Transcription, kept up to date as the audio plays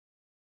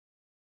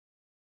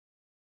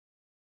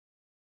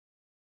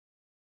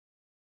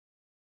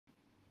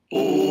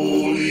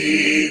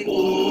Holy,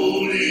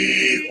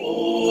 holy,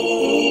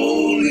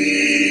 holy,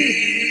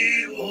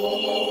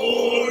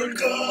 Lord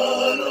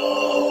God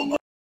Almighty.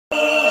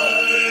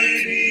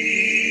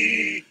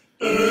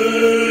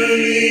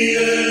 Early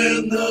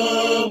in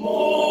the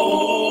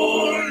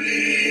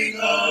morning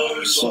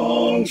our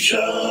song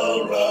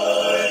shall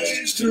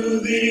rise to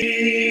thee.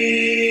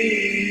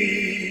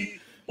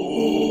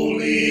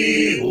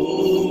 Holy,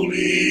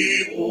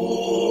 holy,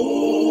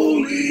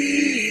 holy,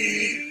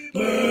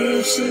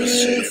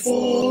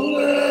 merciful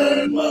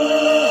and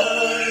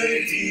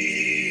mighty,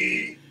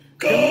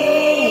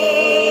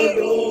 God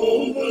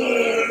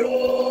over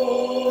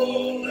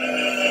all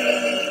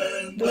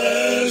and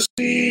blessed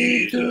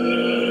eternally.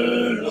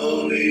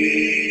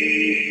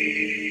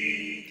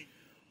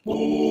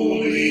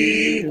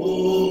 Holy,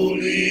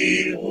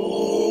 holy,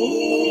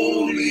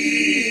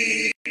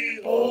 holy,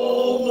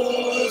 all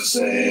the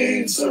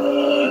saints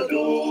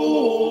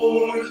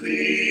adore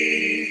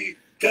thee,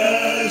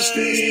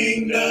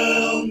 casting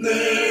down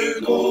their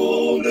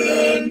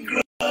golden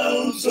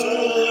crowns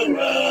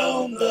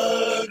around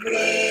the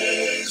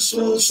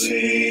graceful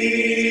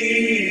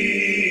sea.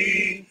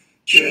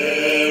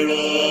 Cherubim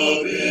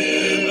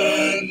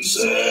and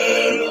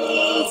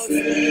seraphim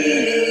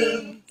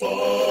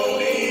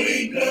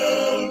falling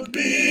down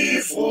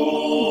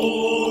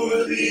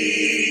before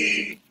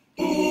thee,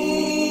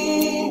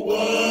 who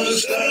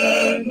was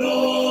and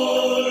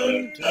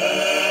art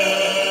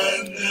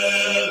and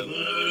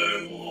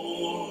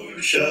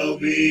evermore shall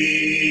be.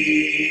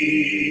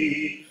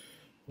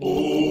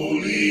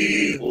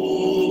 Holy,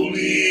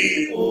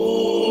 holy,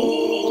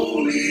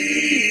 holy,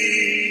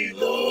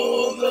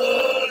 though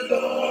the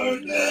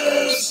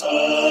darkness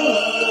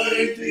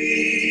hide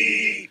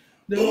thee,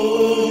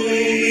 though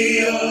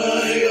the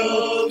eye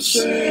of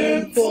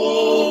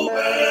sinful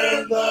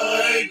man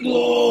thy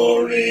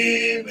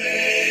glory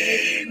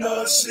may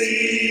not see,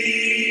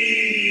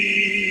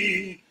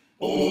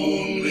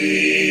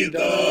 only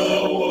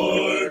thou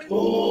art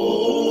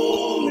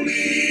holy,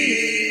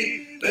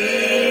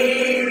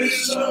 there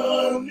is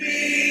none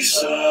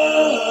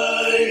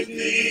beside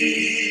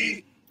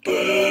thee,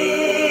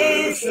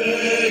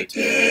 perfect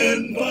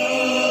in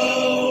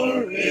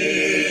power,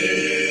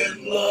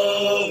 in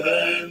love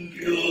and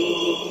purity.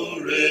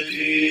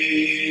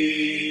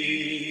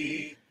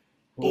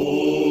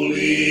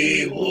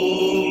 Holy,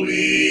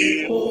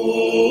 holy,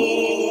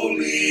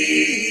 holy,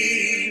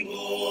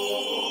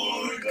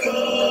 Lord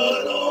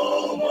God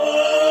Almighty.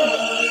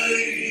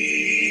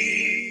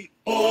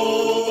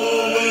 All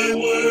thy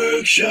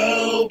works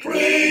shall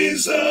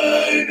praise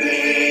thy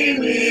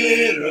name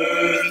in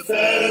earth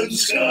and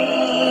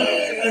sky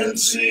and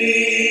sea.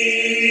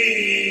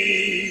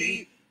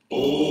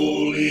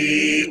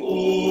 Holy,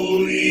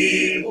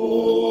 holy,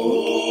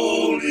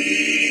 holy,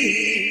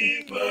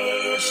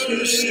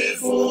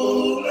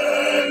 merciful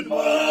and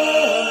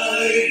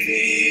mighty,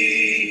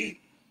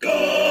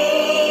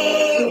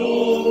 God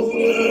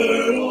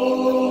over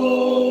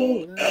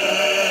all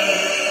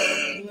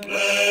and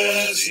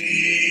blessed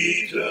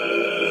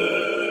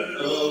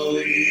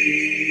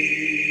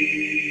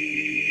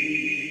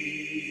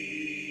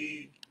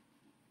eternally.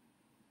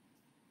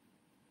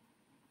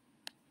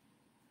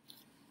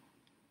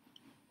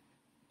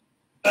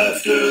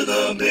 After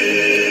the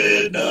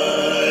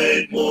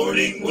midnight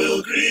morning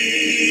will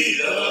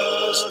greet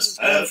us,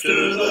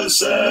 after the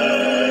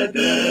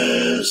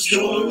sadness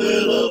joy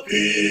will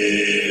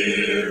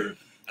appear,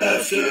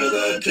 after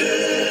the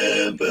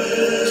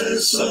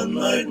tempest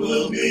sunlight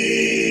will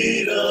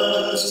meet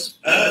us,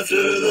 after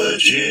the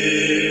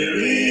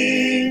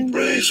cheering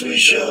praise we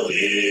shall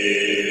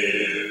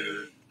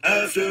hear.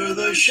 After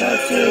the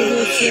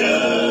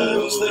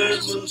shadows, there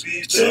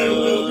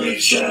will be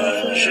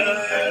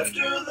sunshine.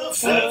 After the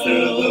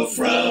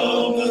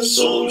frown, the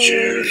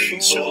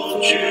soul-cheering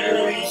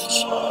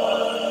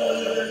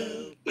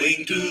smile.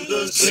 Cling to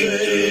the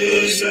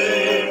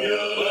Savior,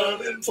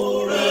 love Him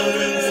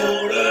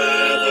forever.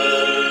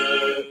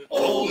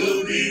 All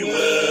will be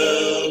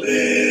well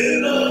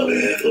in a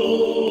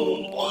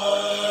little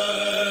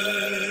while.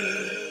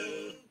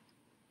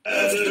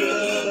 After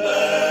the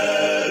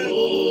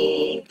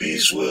battle,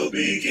 peace will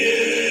be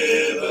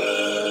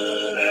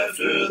given.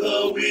 After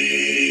the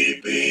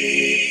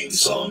weeping,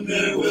 song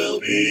there will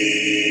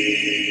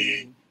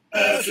be.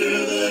 After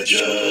the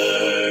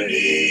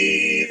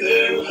journey,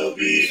 there will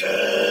be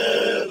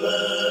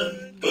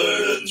heaven.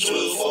 Burdens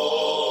will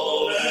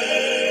fall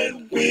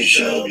and we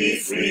shall be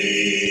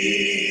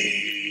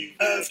free.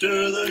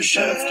 After the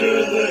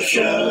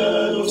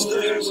shadows,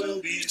 there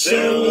will be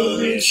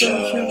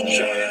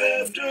sunshine.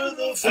 After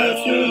the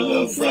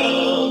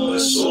frown, the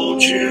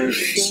soul-cheering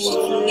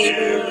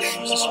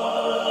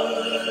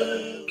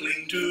smile.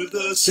 Cling to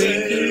the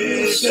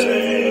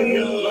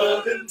Savior,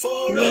 love Him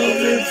forever.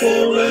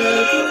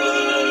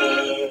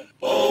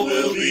 All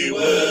will be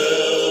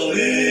well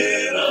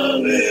in a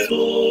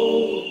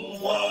little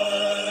while.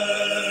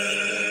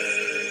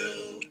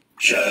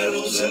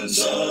 Shadows and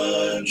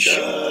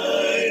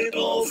sunshine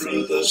all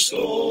through the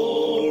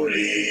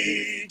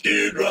story,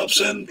 teardrops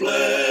crops and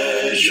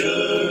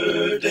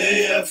pleasure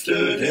day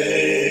after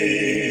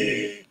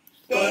day.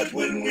 But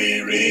when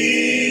we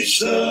reach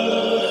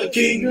the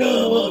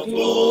kingdom of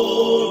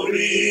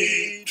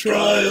glory,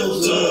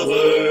 trials of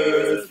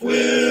earth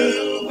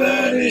will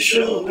vanish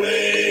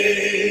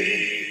away.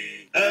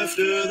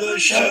 After the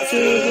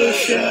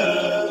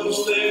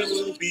shadows, there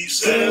will be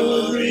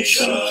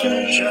celebration.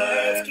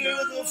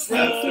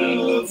 After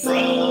the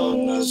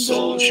frown, the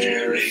soul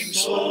cheering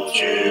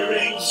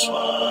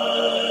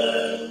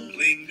smile.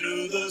 Cling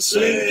to the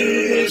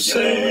Savior,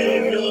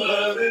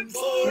 love Him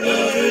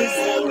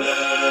forever.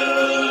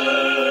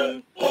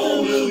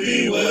 All will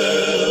be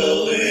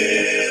well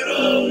in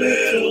a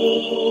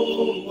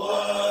little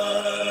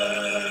while.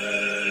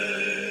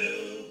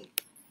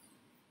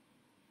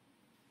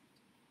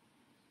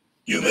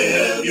 You may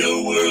have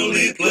your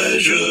worldly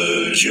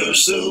pleasures, your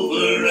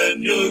silver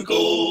and your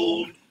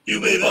gold. You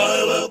may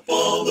pile up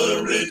all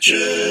the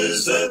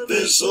riches that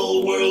this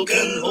old world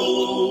can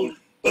hold.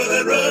 But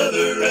I'd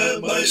rather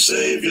have my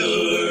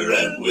Savior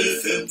and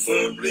with Him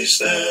firmly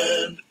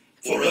stand.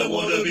 For I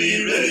want to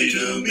be ready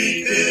to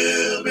meet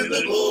Him in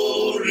the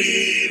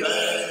glory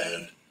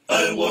land.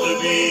 I want to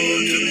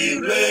be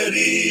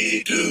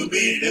ready to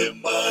meet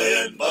Him by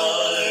and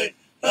by.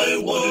 I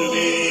want to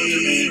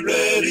be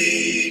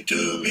ready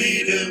to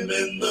meet Him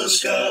in the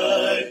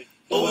sky.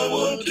 Oh, I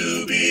want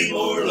to be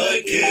more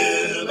like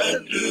Him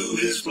and do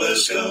His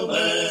blessed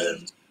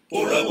command.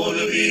 For I want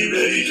to be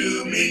ready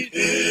to meet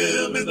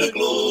Him in the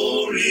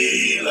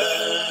glory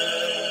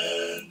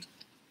land.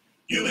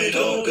 You may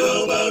talk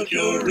about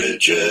your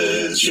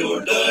riches,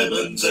 your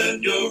diamonds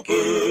and your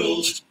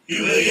pearls.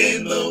 You may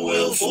gain the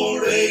wealth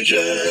for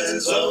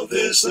ages of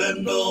this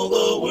and all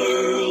the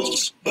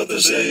worlds. But the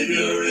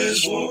Savior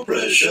is more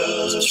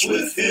precious,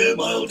 with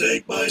Him I'll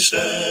take my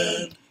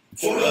stand.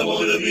 For I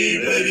want to be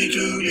ready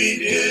to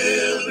meet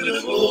Him in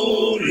the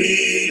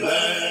glory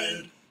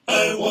land.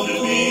 I want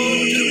to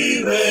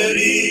be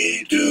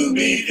ready to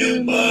meet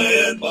Him by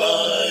and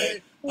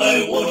by.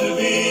 I want to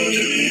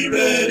be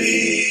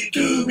ready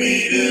to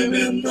meet Him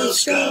in the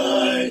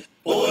sky.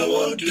 Oh, I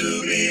want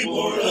to be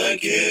more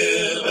like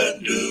Him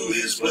and do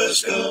His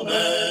blessed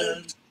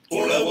command.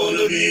 For I want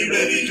to be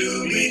ready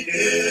to meet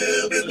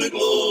Him in the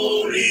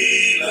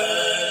glory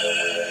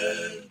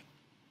land.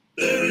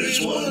 There is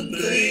one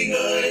thing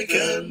I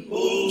can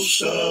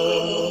boast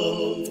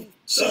of,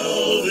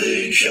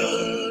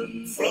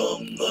 salvation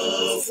from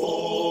the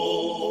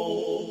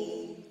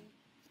foe.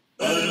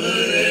 I'm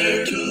an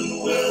heir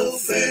to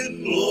wealth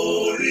and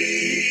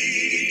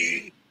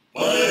glory.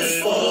 My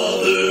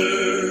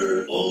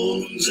Father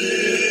owns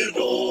it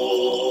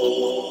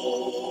all.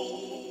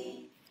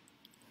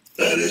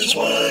 That is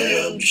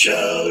why I'm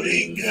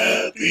shouting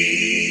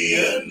happy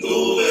and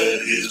go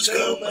at His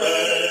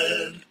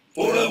command.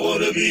 For I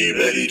want to be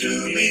ready to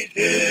meet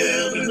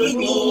Him in the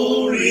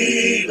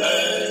glory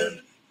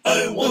land.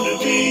 I want to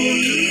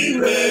be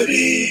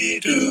ready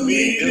to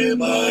meet Him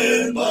by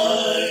and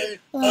by.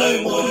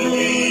 I want to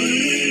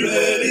be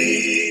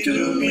ready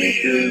to meet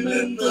Him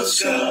in the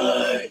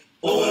sky.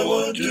 Oh, I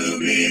want to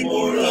be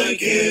more like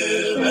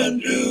Him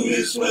and do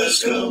His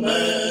blessed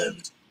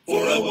command.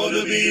 For I want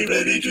to be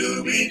ready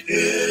to meet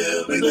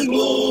Him in the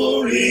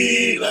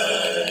glory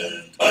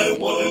land. I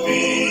want to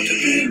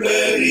be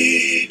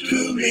ready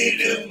to meet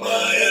Him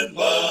by and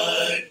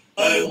by.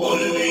 I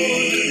want to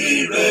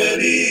be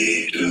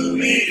ready to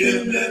meet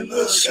Him in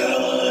the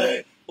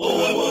sky.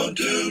 Oh, I want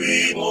to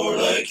be more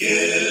like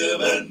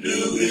Him and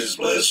do His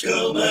blessed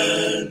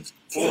command.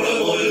 For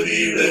I want to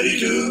be ready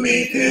to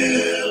meet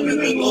Him in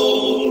the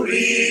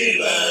glory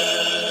land.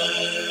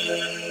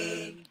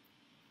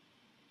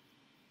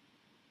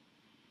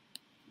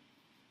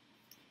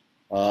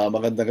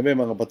 Magandang gabi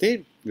mga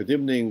kapatid. Good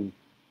evening,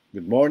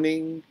 good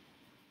morning,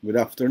 good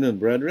afternoon,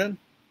 brethren.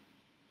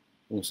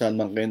 Kung saan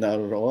man kayo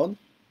naroon.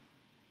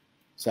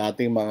 Sa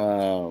ating mga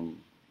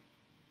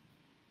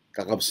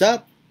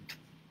kakabsat,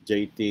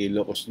 JT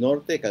Ilocos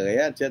Norte,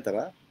 Cagayan,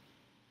 etc.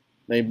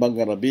 Na ibang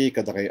garabi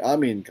kada kay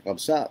amin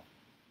kakabsat.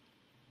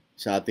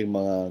 Sa ating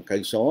mga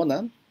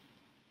kaigsuonan,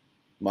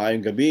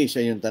 maayong gabi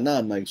sa inyong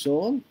tanan,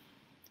 maigsuon.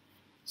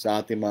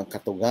 Sa ating mga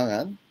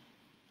katugangan,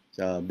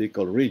 sa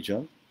Bicol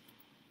Region,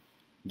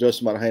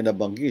 Diyos marahay na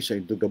banggi sa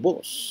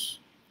Indugabos.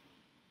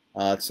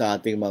 At sa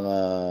ating mga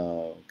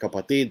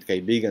kapatid,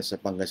 kaibigan sa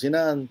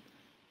Pangasinan,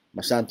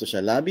 masanto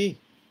sa labi,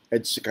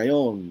 at si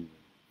kayon,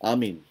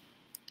 amin.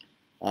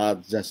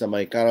 At dyan sa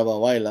may Carabao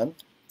Island,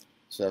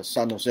 sa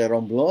San Jose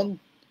Romblon,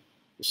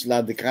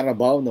 Isla de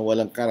Carabao na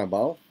walang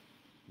Carabao.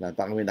 Wala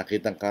pa kami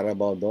nakitang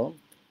Carabao doon.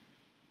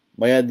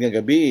 Mayad nga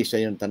gabi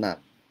sa inyong tanan.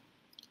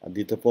 At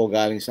dito po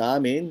galing sa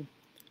amin,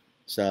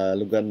 sa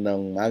lugar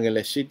ng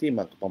Angeles City,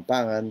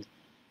 Kapampangan,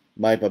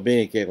 may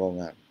pabingi kay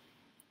Kongan.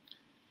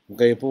 Kung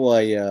kayo po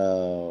ay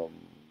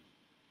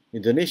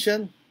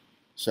Indonesian,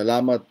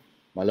 salamat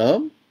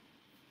malam.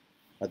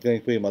 At kung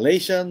kayo po ay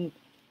Malaysian,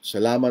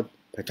 salamat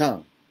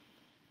petang.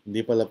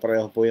 Hindi pala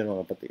pareho po yan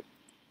mga kapatid.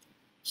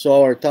 So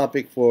our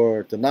topic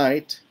for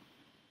tonight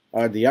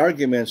are the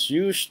arguments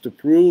used to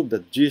prove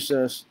that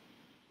Jesus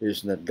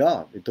is not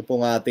God. Ito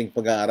pong ating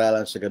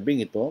pag-aaralan sa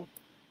gabing ito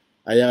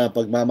ay ang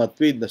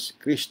pagmamatwid na si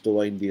Kristo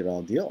ay hindi raw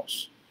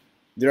Diyos.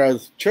 There are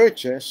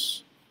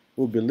churches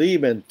who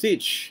believe and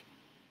teach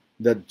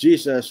that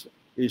Jesus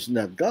is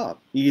not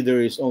God. Either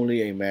is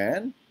only a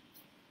man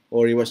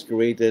or he was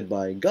created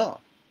by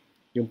God.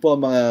 Yung po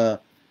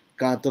mga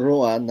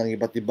katuruan ng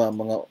iba't ibang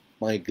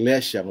mga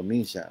iglesia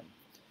minsan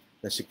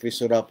na si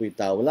Kristo raw po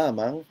tao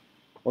lamang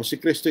o si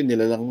Kristo ay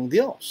nilalang ng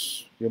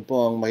Diyos. Yun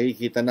po ang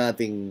makikita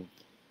nating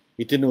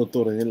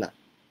itinuturo nila.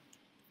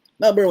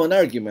 Number one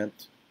argument,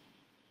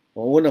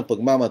 o unang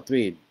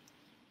pagmamatwid,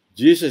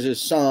 Jesus is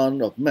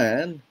Son of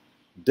Man,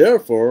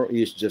 therefore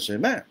he is just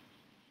a man.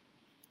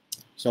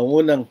 Sa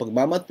unang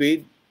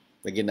pagmamatwid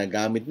na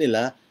ginagamit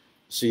nila,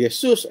 si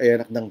Jesus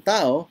ay anak ng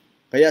tao,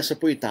 kaya siya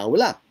po'y tao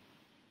lang.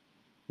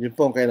 Yun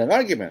po ang kailang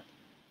argument.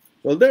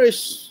 Well, there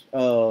is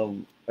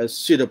a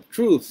seed of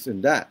truth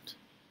in that.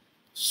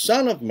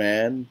 Son of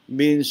Man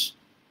means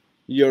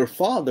your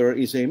father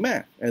is a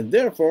man, and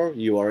therefore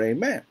you are a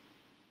man.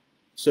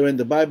 So when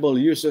the Bible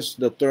uses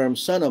the term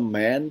Son of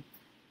Man,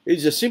 it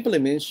just simply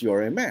means you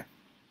are a man.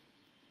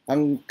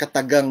 Ang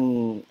katagang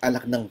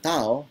anak ng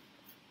tao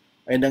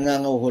ay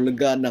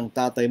nangangahulugan ng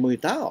tatay mo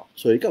ay tao.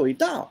 So ikaw ay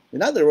tao.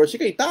 In other words,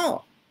 ikaw ay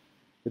tao.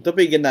 Ito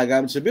pa yung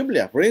ginagamit sa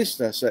Biblia. For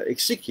instance, sa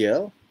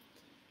Ezekiel,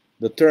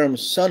 the term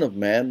Son of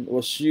Man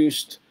was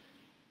used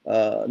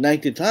 90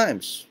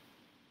 times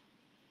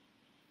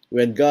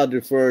when God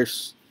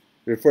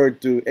referred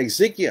to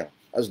Ezekiel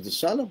as the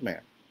Son of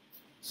Man.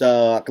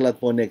 Sa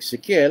aklat po ni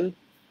Ezekiel,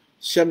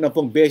 70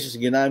 beses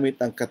ginamit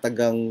ang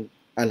katagang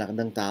anak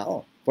ng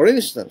tao. For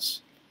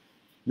instance,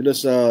 dito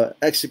sa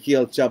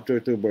Ezekiel chapter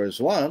 2 verse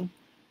 1,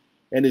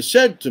 and he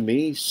said to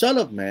me, Son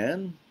of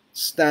man,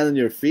 stand on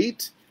your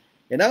feet,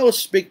 and I will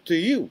speak to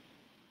you.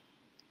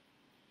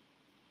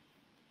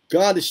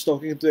 God is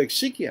talking to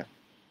Ezekiel,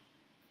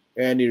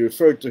 and he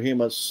referred to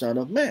him as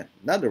Son of Man.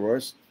 In other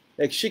words,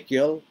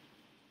 Ezekiel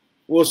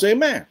was a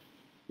man.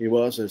 He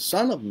was a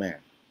son of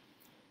man.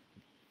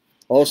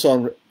 Also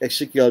in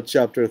Ezekiel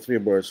chapter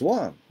 3 verse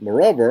 1,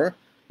 moreover,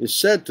 he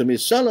said to me,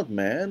 Son of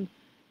man,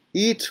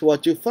 eat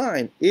what you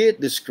find, eat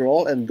the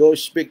scroll, and go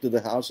speak to the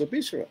house of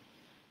Israel.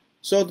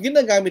 So,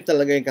 ginagamit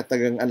talaga yung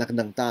katagang anak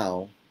ng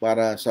tao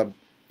para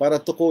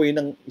tukuyin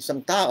ng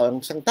isang tao.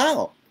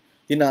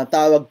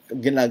 Tinatawag,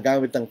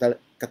 ginagamit ang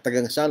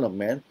katagang Son of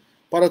Man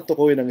para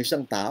tukuyin ng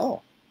isang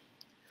tao.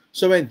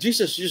 So, when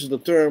Jesus used the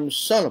term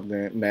Son of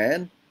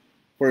Man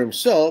for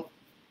himself,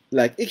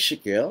 like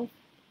Ezekiel,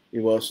 he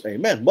was a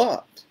man.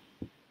 But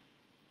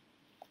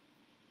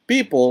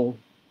people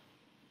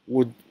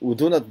who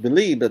do not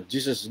believe that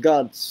Jesus is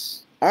God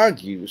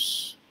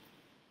argues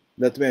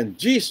that when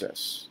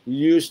Jesus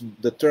used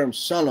the term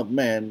Son of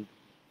Man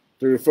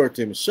to refer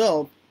to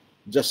himself,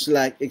 just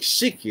like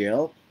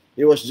Ezekiel,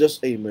 he was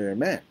just a mere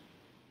man.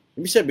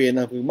 Ibig sabihin,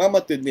 ang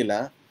pagmamatid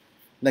nila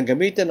nang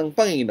gamitin ng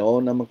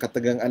Panginoon ng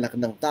magkatagang anak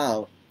ng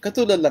tao,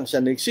 katulad lang siya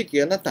ni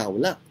Ezekiel na tao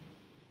lang.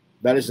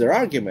 That is their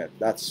argument.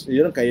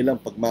 Yun ang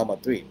kailang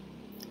pagmamatwid.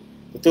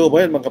 Totoo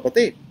ba yun, mga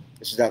kapatid?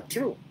 Is that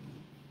true?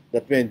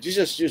 That when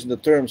Jesus used the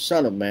term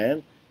Son of Man,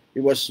 he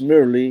was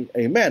merely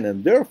a man,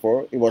 and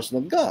therefore, he was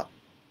not God.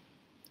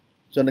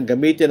 So, nang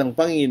gamitin ng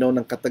Panginoon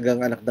ng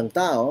katagang anak ng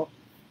tao,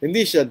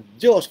 hindi siya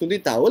Diyos,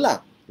 kundi tao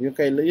lang. Yung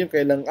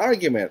kailang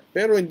argument.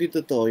 Pero hindi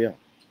totoo yan.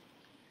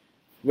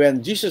 When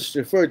Jesus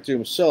referred to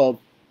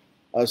himself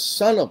as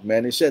Son of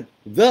Man, he said,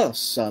 the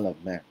Son of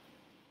Man.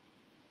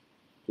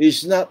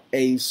 He's not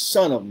a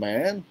son of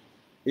man,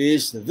 he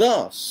is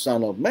the Son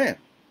of Man.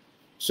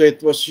 So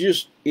it was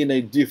used in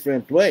a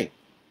different way.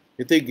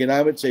 Ito'y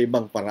ginamit sa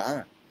ibang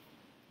paraan.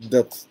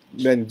 That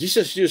when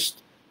Jesus used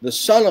the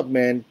Son of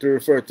Man to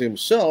refer to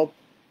himself,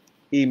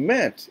 he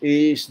meant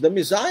he is the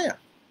Messiah.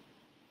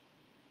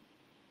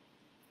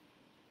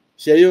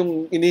 Siya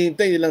yung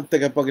inihintay nilang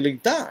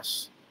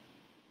tagapagligtas.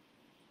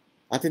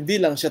 At hindi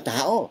lang siya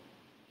tao.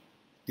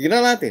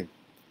 Tignan natin.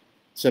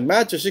 Sa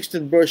Matthew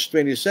 16 verse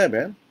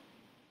 27,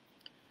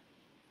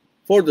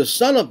 for the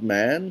Son of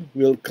Man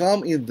will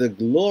come in the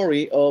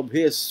glory of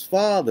his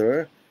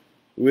Father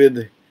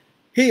with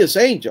his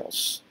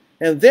angels,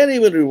 and then he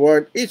will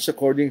reward each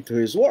according to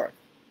his work.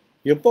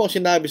 Yun po ang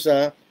sinabi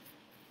sa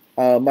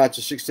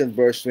Matthew 16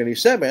 verse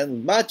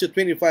 27, Matthew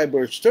 25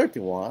 verse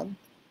 31,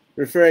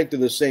 referring to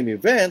the same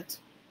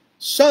event,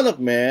 Son of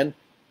Man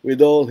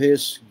with all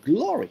his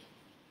glory.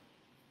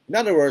 In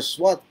other words,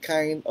 what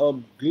kind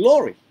of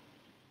glory?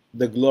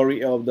 The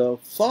glory of the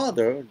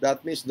Father,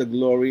 that means the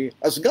glory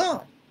as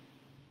God.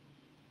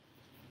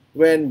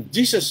 When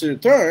Jesus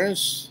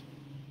returns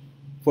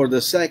for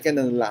the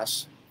second and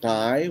last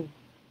time,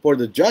 for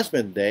the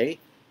judgment day,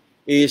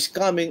 he is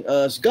coming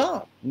as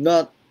God,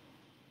 not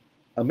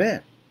a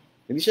man.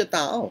 Hindi siya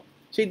tao.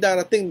 Siya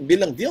darating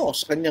bilang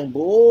Diyos, kanyang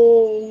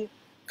buong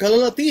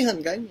kalalatihan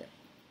kanya.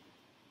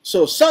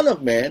 So, Son of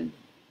Man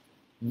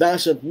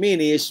doesn't mean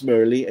he is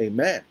merely a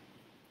man.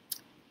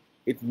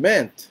 It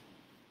meant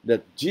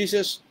that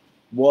Jesus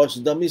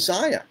was the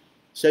Messiah.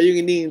 Siya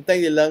yung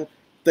iniintay nilang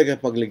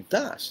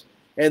tagapagligtas.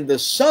 And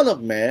the Son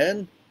of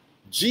Man,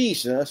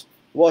 Jesus,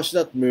 was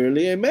not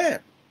merely a man.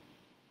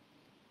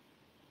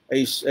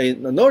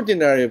 An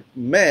ordinary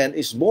man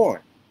is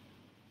born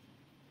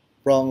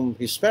from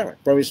his parent,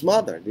 from his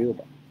mother, di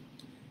ba?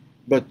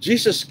 But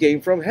Jesus came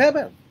from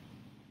heaven.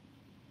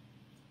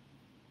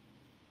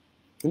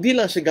 Hindi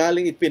lang siya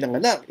galing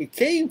ipinanganak. He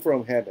came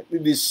from heaven. He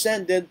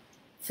descended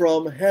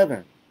from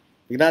heaven.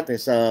 Tignan natin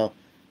sa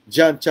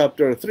John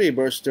chapter 3,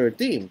 verse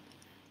 13.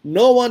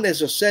 No one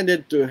has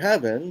ascended to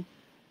heaven,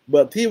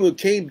 but he who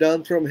came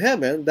down from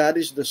heaven, that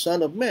is the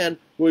Son of Man,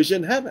 who is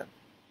in heaven.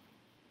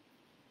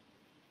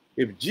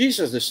 If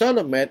Jesus, the Son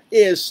of Man,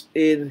 is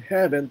in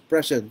heaven,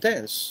 present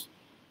tense,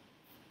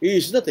 he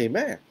is not a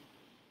man.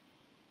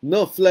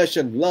 No flesh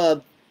and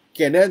blood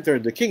can enter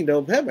the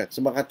kingdom of heaven.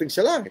 Sa makating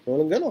sa langit,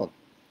 walang ganon.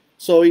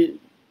 So,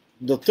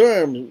 the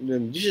term,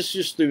 when Jesus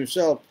used to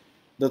himself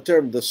the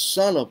term the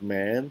Son of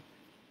Man,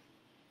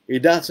 it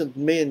doesn't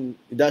mean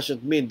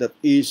that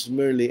he is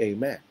merely a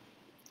man.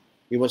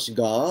 He was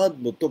God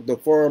who took the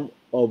form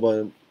of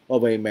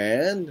a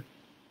man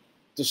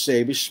to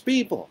save his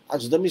people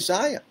as the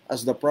Messiah,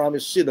 as the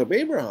promised seed of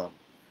Abraham.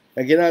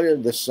 And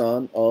ginamit the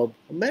Son of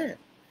Man.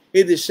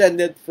 He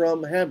descended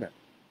from heaven.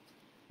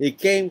 He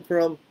came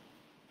from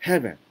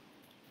heaven.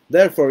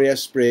 Therefore, he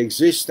has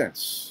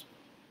pre-existence.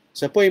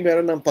 Siya po'y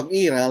meron ng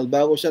pag-iral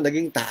bago siya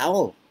naging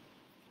tao.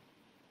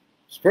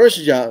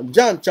 First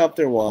John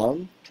chapter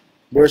 1,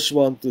 verse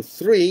 1 to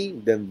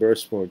 3, then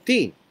verse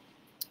 14.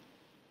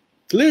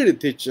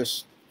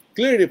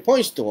 Clearly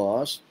points to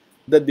us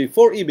that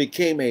before he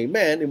became a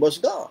man, he was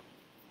God.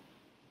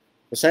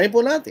 Basahin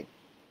po natin.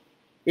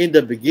 In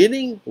the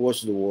beginning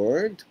was the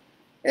Word,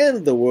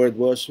 and the Word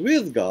was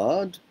with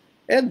God,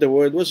 and the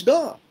Word was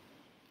God.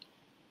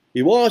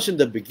 He was in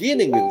the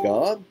beginning with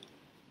God.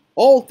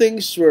 All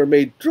things were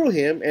made through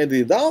him, and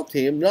without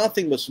him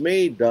nothing was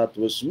made that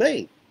was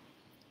made.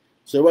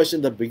 So he was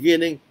in the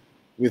beginning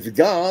with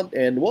God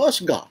and was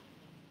God.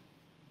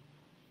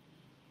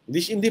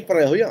 Hindi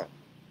pareho yan.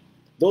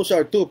 Those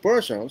are two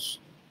persons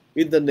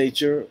in the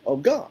nature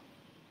of God.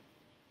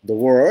 The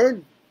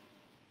Word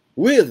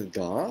with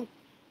God,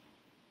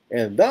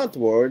 and that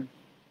Word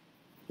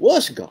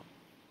was God.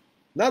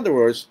 In other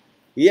words,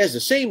 he has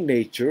the same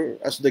nature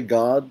as the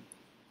God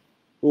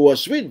who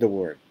was with the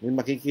Word. Yung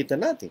makikita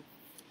natin.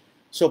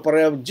 So,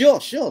 parehong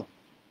Diyos yun.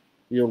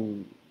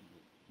 Yung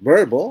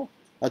verbo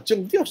at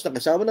yung Diyos na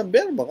kasama ng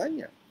verbo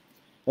kanya.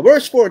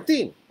 Verse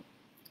 14.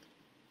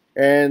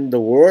 And the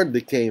Word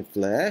became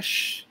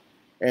flesh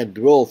and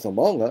dwelt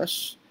among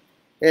us,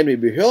 and we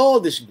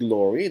beheld his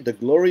glory, the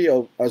glory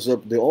as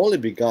of the only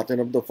begotten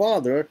of the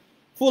Father,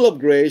 full of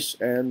grace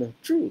and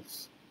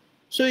truth.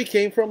 So he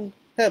came from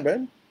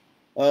heaven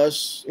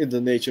as in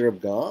the nature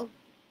of God,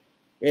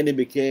 and he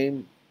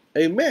became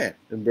a man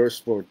in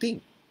verse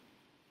 14,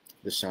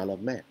 the Son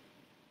of Man.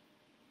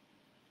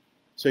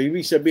 So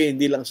ibig sabihin,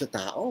 hindi lang sa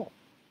tao.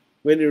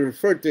 When he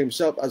referred to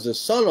himself as the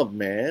Son of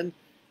Man,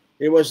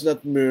 he was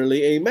not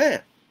merely a man.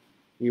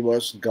 He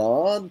was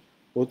God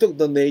who took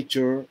the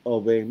nature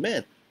of a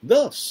man,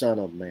 the Son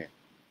of Man.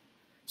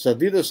 So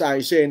dito sa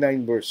Isaiah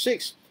 9 verse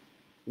 6,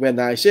 when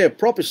Isaiah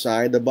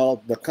prophesied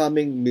about the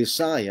coming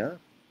Messiah,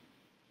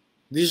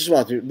 this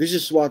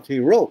is what he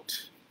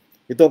wrote.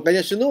 Ito ang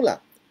kanya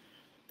sinulat.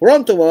 For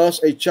unto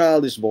us a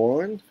child is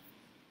born,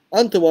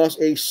 unto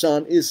us a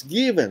son is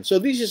given. So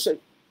this is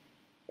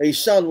a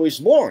son who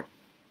is born.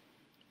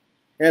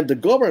 And the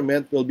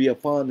government will be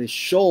upon his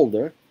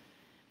shoulder,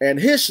 and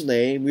his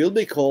name will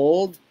be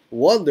called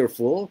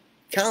Wonderful,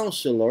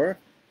 Counselor,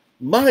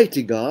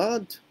 Mighty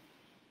God,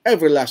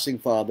 Everlasting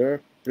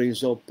Father,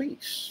 Prince of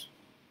Peace.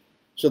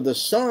 So the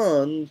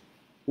son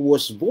who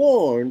was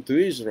born to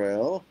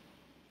Israel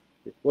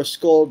was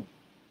called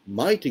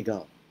Mighty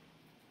God,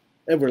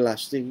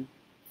 Everlasting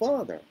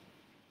Father.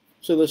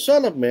 So the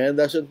Son of Man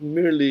doesn't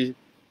merely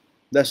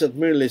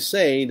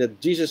say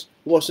that Jesus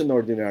was an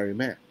ordinary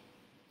man.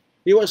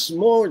 He was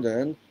more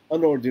than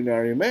an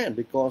ordinary man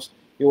because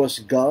he was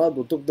God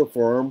who took the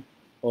form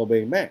of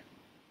a man,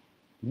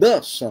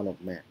 the Son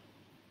of Man.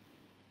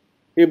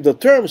 If the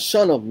term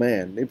Son of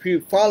Man, if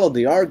you follow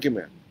the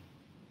argument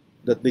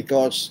that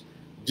because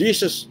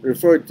Jesus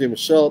referred to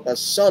himself as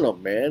Son of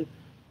Man,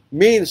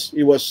 means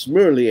he was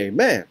merely a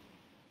man.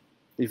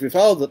 If you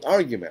follow that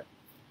argument,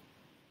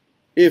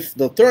 if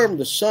the term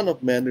the Son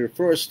of Man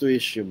refers to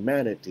his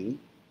humanity,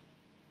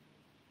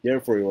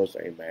 therefore he was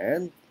a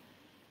man,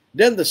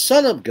 then the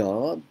Son of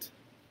God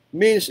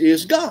means he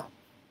is God.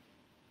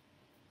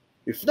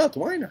 If not,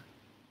 why not?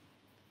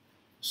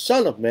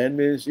 Son of Man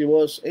means he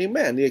was a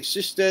man. He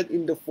existed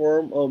in the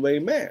form of a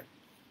man.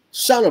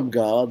 Son of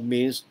God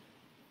means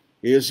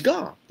he is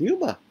God. Di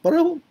ba?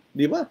 Pareho,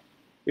 di ba?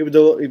 If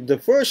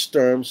the first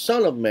term,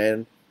 Son of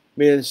Man,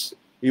 means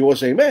he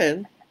was a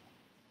man,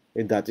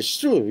 and that is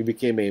true. He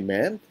became a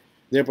man.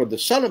 Therefore, the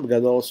Son of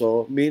God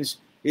also means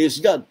he is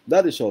God.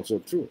 That is also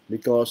true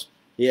because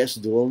he has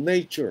dual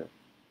nature.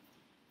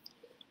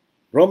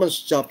 Romans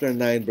chapter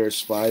 9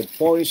 verse 5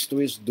 points to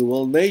his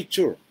dual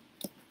nature.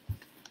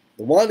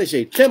 The one is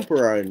a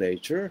temporary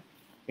nature,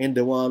 and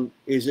the one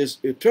is his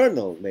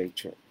eternal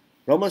nature.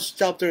 Romans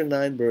chapter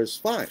 9, verse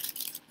 5.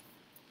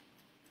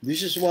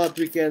 This is what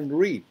we can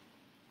read.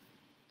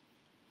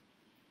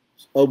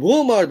 Of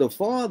whom are the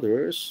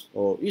fathers,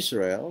 or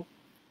Israel,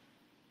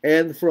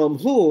 and from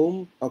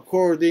whom,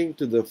 according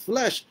to the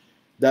flesh,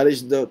 that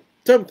is the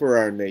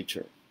temporary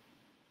nature,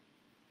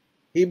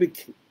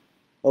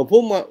 of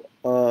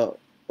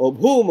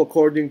whom,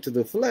 according to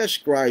the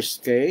flesh,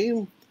 Christ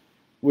came,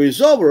 who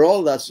is over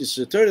all, that's his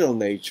eternal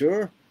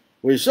nature,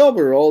 who is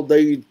over all, the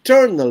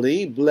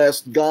eternally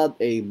blessed God,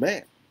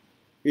 amen.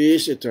 He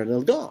is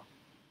eternal God.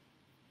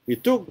 He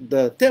took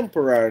the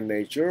temporary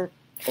nature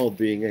of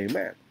being a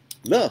man,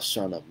 the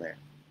Son of Man.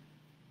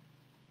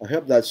 I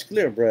hope that's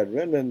clear,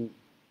 brethren. And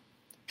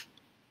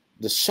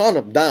the Son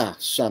of Man,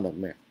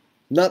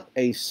 not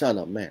a Son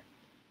of Man,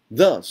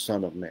 the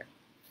Son of Man.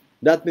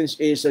 That means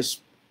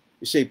it's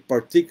a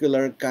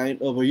particular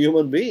kind of a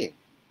human being,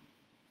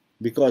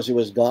 because he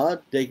was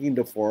God taking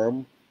the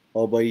form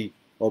of a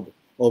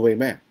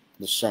man,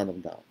 the Son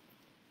of God.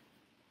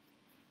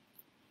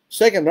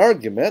 Second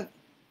argument,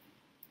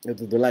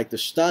 ito we'd like to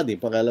study,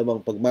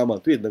 pangalawang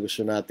pagmamatwid na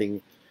gusto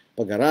nating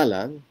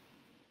pag-aralan.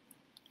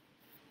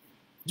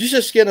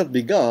 Jesus cannot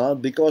be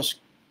God because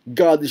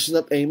God is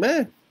not a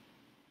man.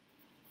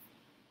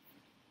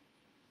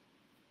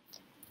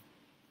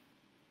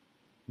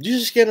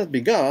 Jesus cannot be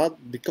God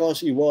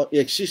because he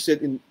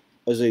existed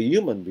as a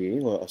human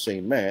being or as a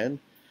man,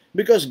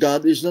 because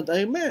God is not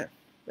a man.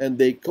 And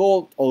they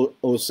quote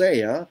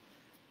Hosea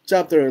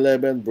chapter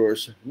 11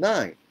 verse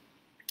 9.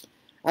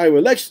 I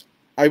will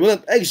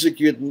not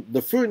execute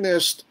the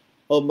furnace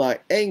of my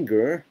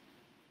anger.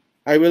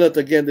 I will not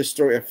again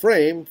destroy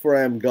Ephraim, for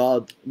I am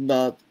God,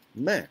 not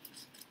man.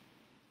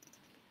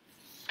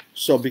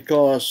 So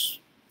because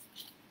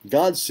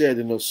God said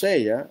in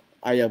Hosea,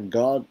 I am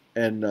God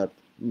and not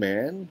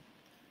man,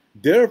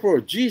 therefore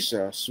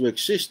Jesus, who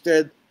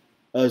existed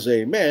as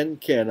a man,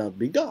 cannot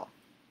be God.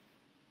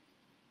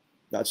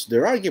 That's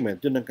their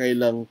argument. Yun ang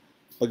kailang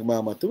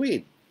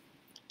pagmamatuwid.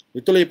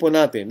 Ituloy po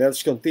natin.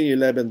 Let's continue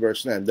 11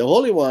 verse 9. The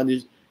Holy One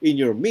is in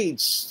your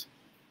midst,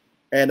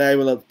 and I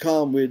will not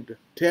come with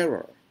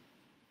terror.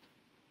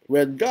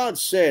 When God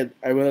said,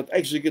 I will not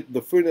execute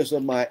the furnace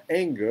of my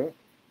anger,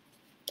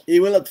 he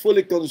will not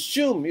fully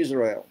consume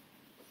Israel.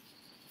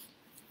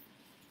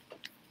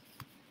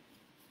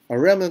 A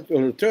remnant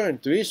will return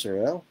to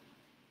Israel,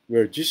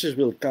 where Jesus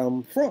will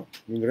come from.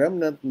 Yung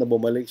remnant na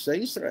bumalik sa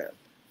Israel.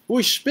 Who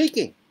is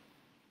speaking?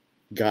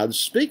 God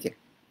speaking.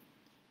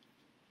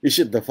 Is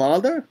it the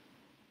Father?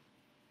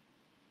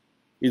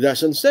 He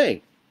doesn't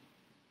say.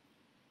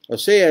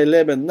 Hosea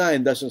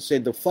 11:9 doesn't say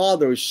the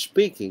Father is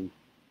speaking.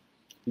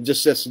 It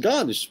just says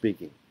God is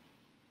speaking.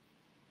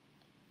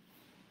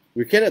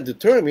 We cannot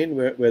determine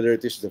whether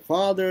it is the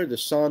Father, the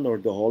Son, or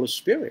the Holy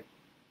Spirit.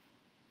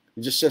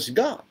 It just says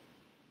God.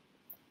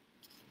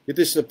 It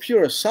is a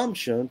pure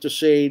assumption to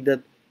say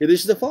that it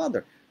is the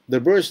Father. The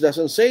verse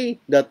doesn't say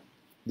that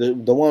the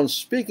one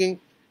speaking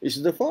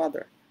is the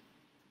Father.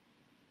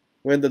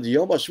 When the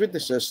Jehovah's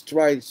Witnesses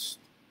try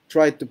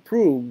to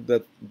prove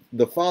that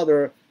the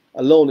Father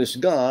alone is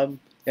God,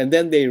 and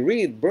then they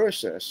read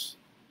verses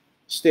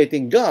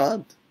stating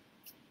God,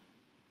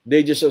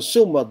 they just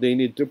assume what they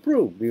need to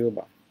prove.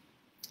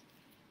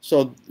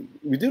 So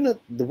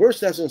the verse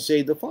doesn't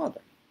say the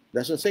Father.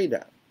 Doesn't say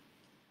that.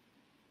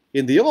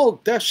 In the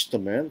Old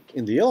Testament,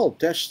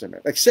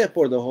 except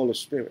for the Holy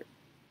Spirit,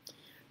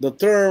 the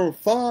term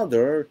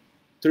Father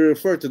to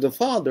refer to the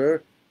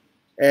Father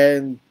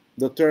and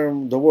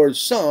the word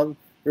Son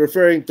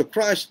referring to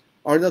Christ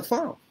are not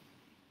found.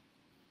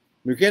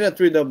 We cannot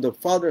read of the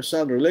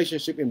Father-Son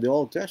relationship in the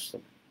Old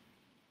Testament.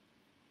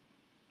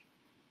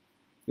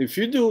 If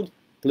you do,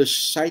 please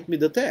cite me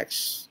the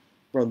text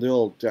from the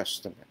Old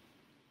Testament.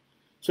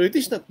 So it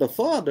is not the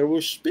Father who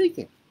is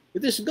speaking.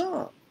 It is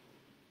God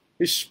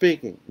who is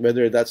speaking.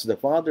 Whether that's the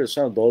Father,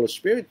 Son, the Holy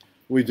Spirit,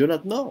 we do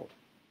not know.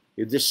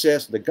 It just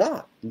says the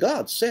God.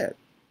 God said.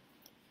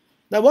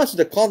 Now what's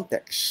the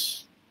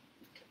context?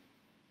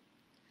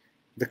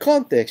 The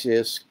context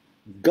is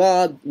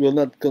God will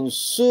not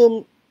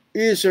consume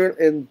Israel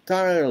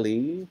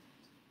entirely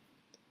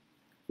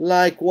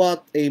like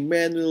what a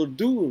man will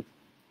do.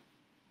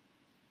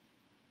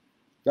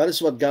 That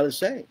is what God is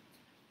saying.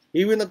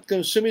 He will not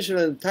consume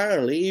Israel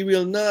entirely. He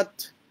will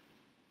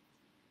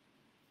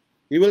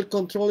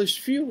control his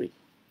fury.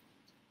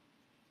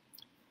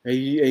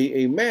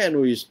 A man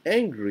who is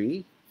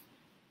angry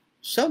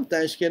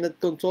sometimes cannot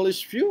control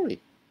his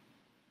fury.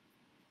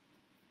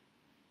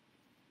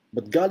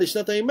 But God is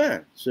not a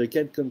man, so he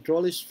can't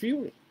control his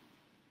fury,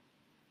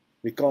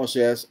 because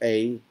he has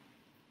a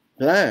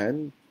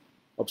plan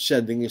of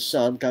sending his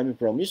son coming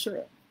from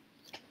Israel.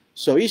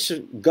 So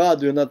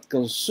God will not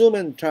consume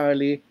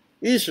entirely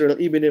Israel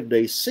even if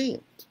they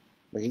sinned.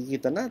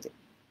 Makikita natin.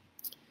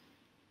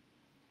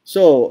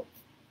 So,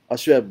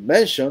 as we have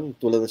mentioned,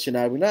 tulad na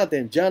sinabi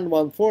natin, John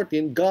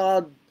 1:14,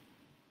 God,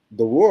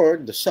 the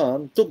Word, the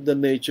Son, took the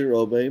nature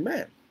of a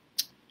man.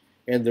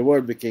 And the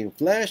Word became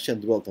flesh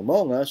and dwelt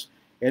among us,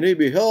 and we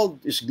beheld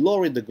his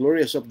glory, the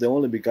glory as of the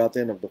only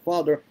begotten of the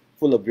Father,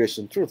 full of grace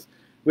and truth.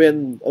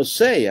 When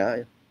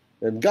Hosea,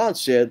 when God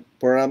said,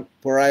 for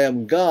I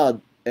am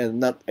God and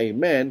not a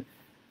man,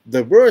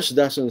 the verse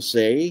doesn't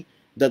say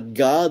that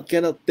God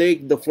cannot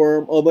take the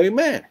form of a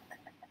man.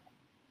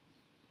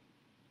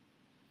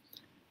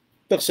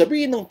 Pag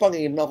sabihin ng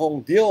Panginoon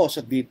akong Diyos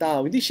at di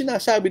tao, hindi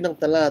sinasabi ng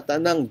talata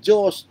ng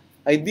Diyos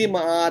ay hindi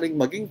maaaring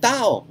maging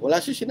tao. Wala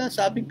siya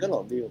sinasabing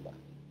gano'n, di ba?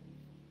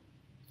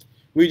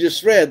 We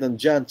just read in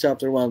John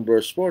chapter 1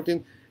 verse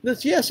 14 that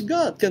yes,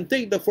 God can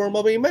take the form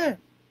of a man.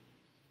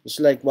 It's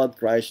like what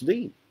Christ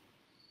did.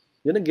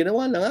 Yan ang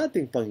ginawa ng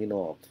ating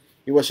Panginoon.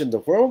 He was in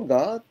the form of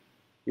God.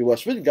 He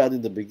was with God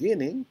in the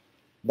beginning,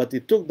 but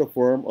He took the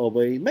form of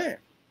a man.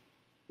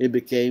 He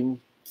became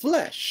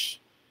flesh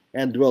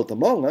and dwelt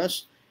among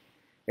us,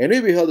 and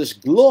we beheld His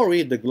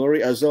glory, the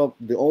glory as of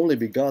the only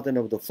begotten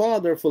of the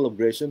Father, full of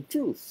grace and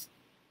truth.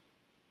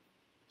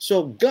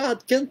 So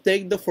God can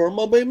take the form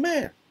of a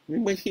man.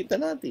 Makikita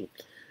natin.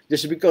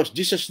 Just because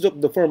Jesus took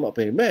the form of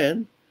a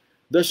man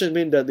doesn't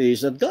mean that He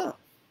is not God.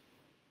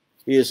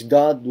 He is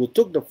God who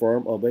took the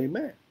form of a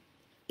man.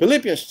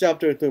 Philippians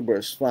chapter 2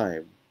 verse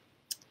 5.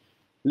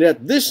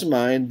 Let this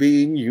mind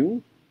be in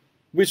you,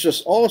 which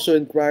was also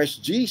in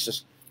Christ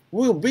Jesus,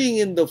 who being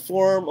in the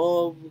form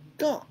of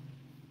God.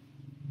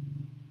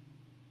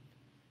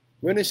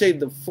 When I say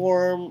the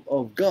form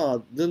of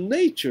God, the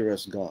nature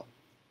as God,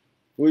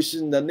 who is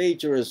in the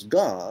nature as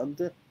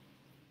God,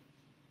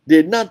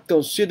 did not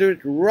consider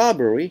it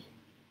robbery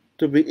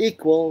to be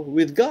equal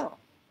with God,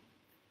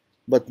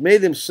 but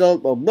made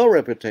himself of no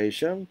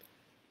reputation,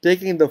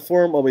 taking the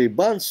form of a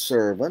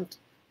bondservant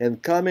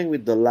and coming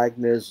with the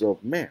likeness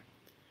of man.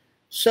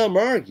 Some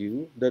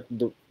argue that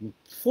the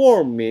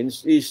form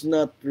means he's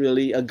not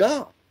really a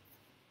God.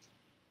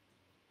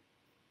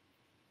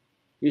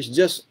 He's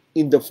just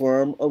in the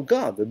form of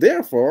God.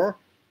 Therefore,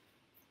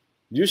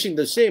 using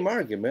the same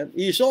argument,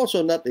 he is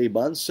also not a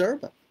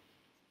bondservant,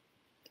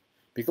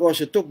 because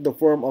he took the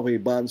form of a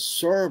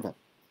bondservant.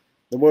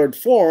 The word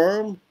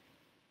form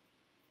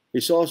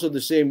is also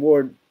the same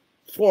word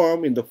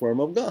form in the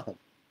form of God.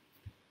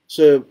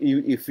 So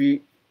if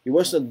he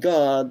was not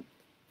God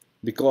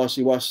because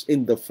he was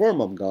in the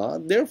form of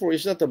God, therefore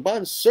he's not a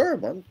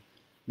bondservant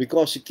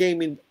because he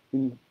came in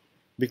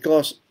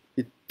because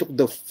he took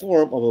the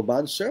form of a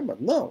bondservant.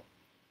 No,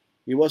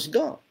 he was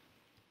God.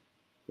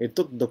 He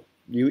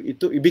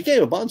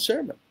became a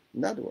bondservant.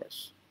 In other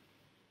words,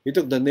 he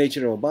took the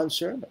nature of a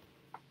bondservant.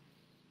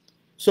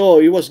 So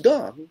he was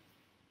God,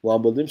 who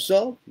humbled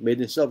himself, made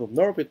himself of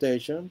no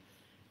reputation,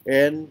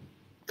 and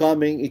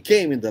he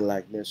came in the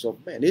likeness of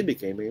man. He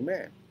became a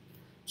man.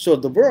 So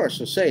the verse,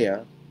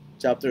 Hosea,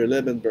 chapter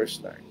 11, verse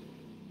 9,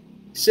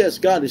 says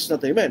God is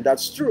not a man.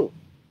 That's true.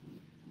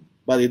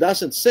 But it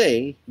doesn't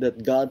say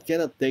that God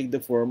cannot take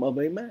the form of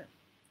a man.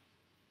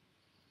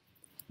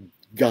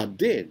 God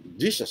did.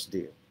 Jesus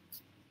did.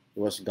 He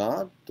was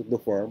God, took the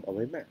form of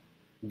a man.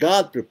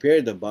 God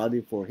prepared the body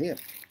for him.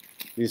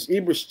 This is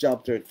Hebrews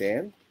chapter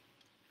 10.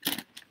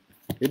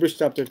 Hebrews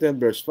chapter 10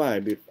 verse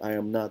 5, if I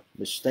am not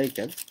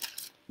mistaken.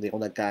 Hindi ko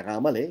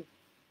nagkakamali.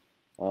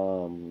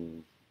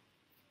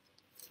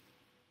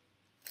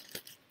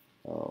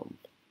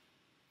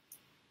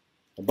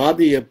 The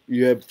body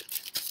you have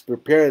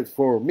prepared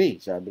for me,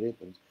 sabi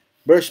rito.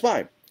 Verse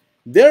 5.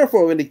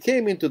 Therefore, when he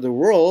came into the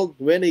world,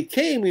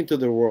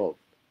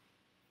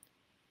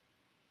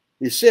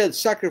 he said,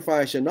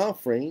 sacrifice and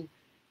offering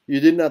you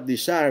did not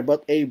desire,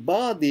 but a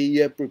body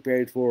you have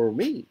prepared for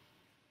me.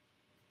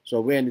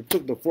 So when he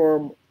took the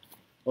form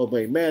of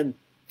a man,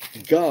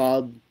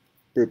 God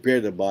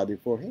prepared a body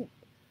for him.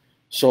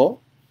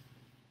 So,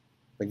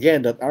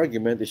 again, that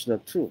argument is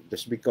not true.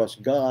 Just because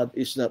God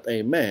is not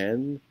a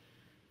man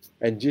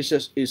and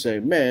Jesus is a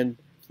man,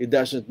 it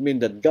doesn't mean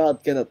that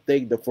God cannot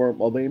take the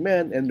form of a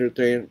man and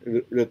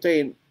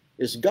retain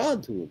his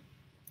godhood.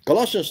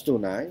 Colossians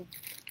 2:9,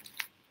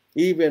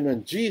 even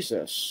when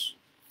Jesus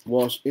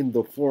was in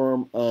the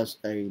form as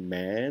a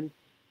man,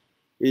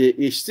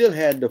 he still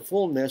had the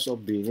fullness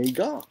of being a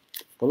God.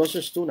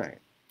 Colossians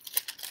 2:9.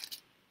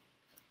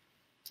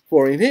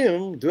 For in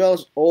him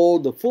dwells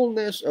all the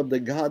fullness of the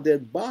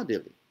Godhead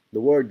bodily. The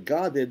word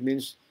Godhead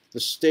means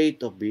the state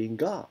of being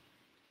God.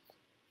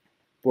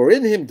 For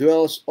in him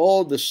dwells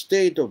all the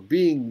state of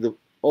being the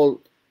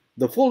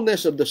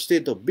fullness of the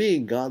state of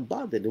being God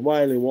bodily.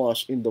 While he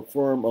was in the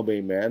form of a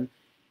man,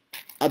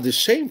 at the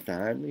same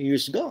time he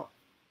is God.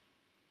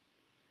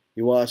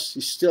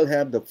 He still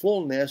had the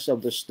fullness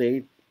of the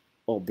state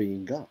of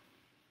being God.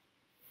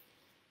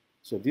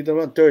 So dito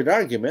naman third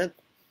argument.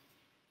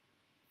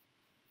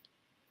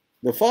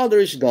 The Father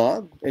is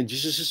God and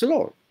Jesus is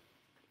Lord.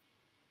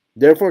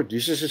 Therefore,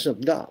 Jesus is not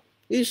God.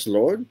 He is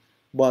Lord,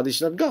 but he's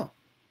not God.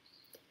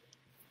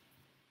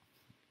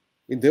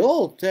 In the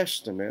Old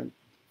Testament,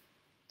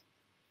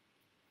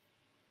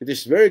 it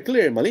is very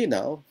clear,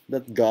 malinaw,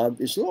 that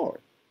God is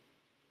Lord.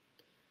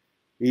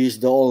 He is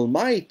the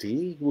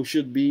Almighty who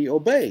should be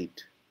obeyed.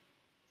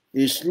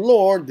 He is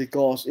Lord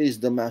because he is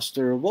the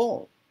Master of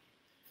all.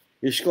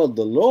 He is called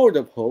the Lord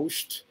of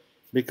hosts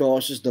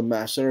because he is the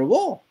Master of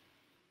all.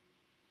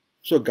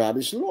 So God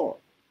is Lord.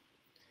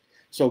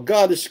 So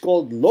God is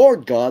called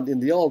Lord God in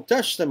the Old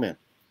Testament.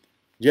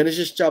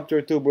 Genesis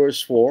chapter 2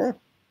 verse 4.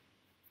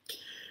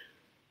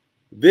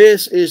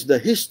 This is the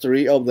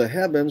history of the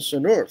heavens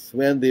and earth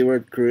when they were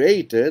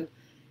created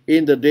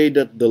in the day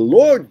that the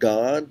Lord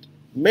God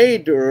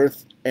made the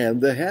earth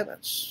and the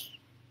heavens.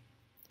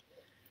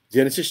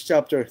 Genesis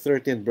chapter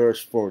 13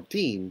 verse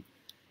 14.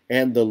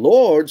 And the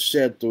Lord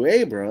said to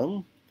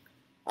Abram,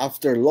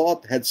 after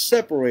Lot had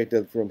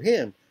separated from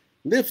him,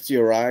 lift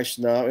your eyes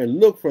now and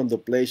look from the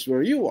place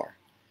where you are,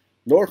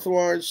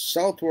 northward,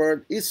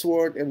 southward,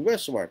 eastward, and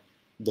westward.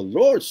 The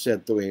Lord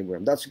said to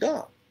Abram, that's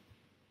God.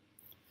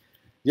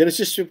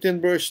 Genesis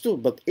 15 verse 2,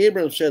 but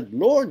Abram said,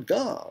 Lord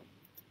God,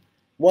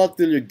 what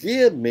will you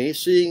give me,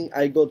 seeing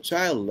I go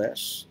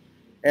childless,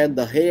 and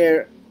the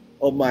hair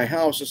of my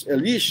house is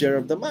Eliezer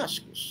of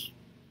Damascus?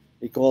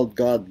 He called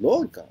God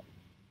Lord God.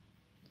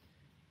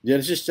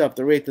 Genesis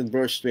chapter 8 and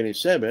verse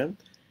 27,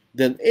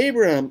 then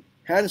Abraham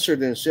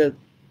answered and said,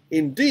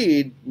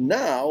 indeed,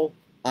 now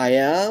I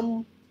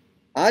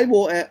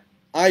who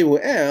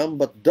am,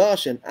 but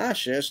dust and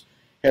ashes,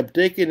 have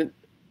taken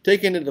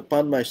it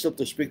upon myself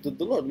to speak to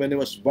the Lord. When he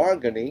was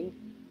bargaining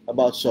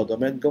about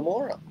Sodom and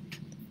Gomorrah,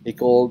 he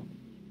called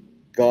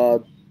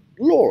God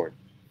Lord.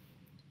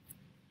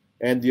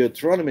 And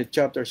Deuteronomy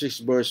chapter 6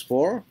 verse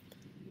 4,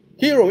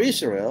 hear, O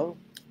Israel,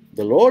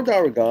 the Lord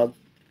our God,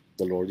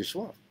 the Lord is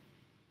one.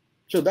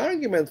 So the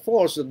argument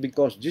falls that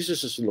because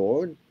Jesus is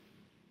Lord,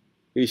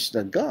 he is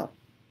not God.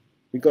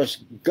 Because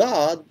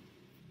God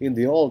in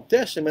the Old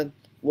Testament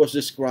was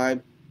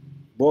described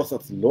both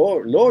as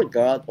Lord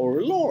God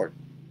or Lord.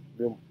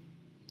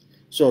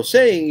 So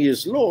saying he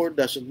is Lord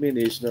doesn't mean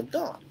he is not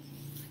God.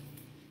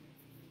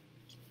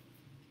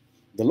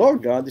 The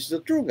Lord God is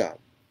the true God.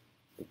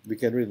 We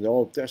can read the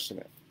Old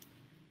Testament.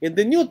 In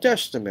the New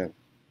Testament,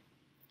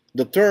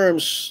 the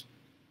terms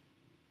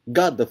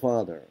God the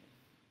Father,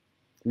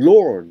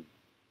 Lord,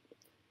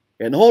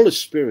 and Holy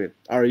Spirit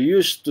are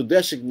used to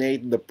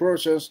designate the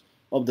persons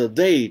of the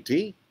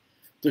deity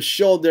to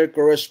show their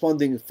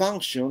corresponding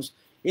functions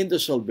in the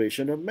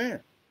salvation of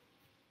man.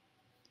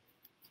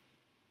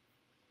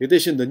 It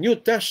is in the New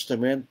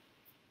Testament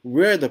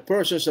where the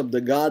persons of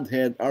the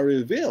Godhead are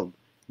revealed.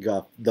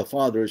 God, the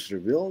Father is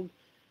revealed,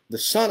 the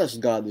Son as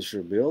God is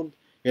revealed,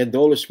 and the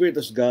Holy Spirit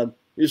as God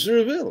is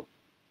revealed.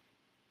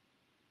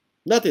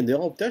 Not in the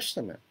Old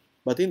Testament,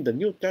 but in the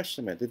New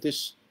Testament. It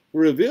is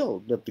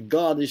revealed that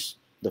God is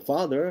the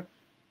Father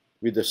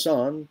with the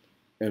Son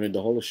and with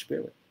the Holy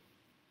Spirit.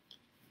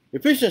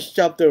 Ephesians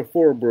chapter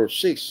 4 verse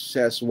 6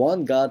 says,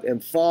 one God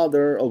and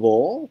Father of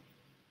all,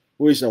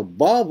 who is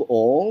above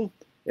all,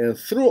 and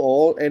through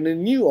all, and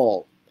in you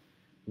all.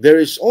 There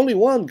is only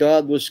one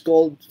God who is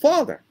called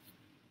Father.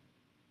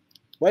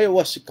 Why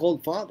was he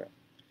called Father?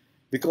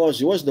 Because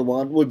he was the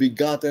one who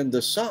begotten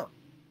the Son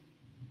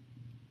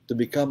to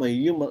become a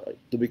human,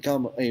 to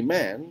become a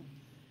man,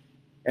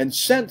 and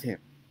sent him.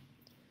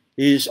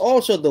 He is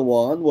also the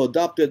one who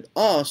adopted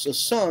us as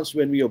sons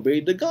when we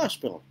obeyed the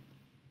gospel,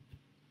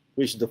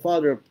 which the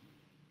Father of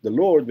the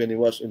Lord when he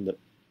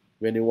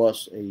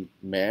was a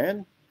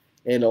man,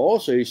 and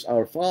also is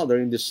our Father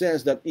in the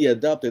sense that he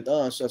adopted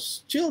us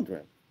as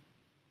children,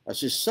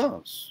 as his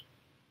sons.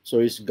 So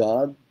he's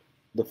God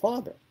the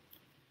Father.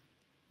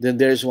 Then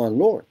there is one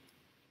Lord.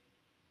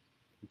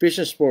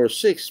 Ephesians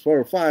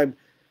 4:5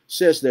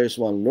 says there is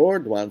one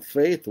Lord, one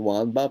faith,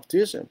 one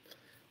baptism.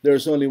 There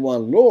is only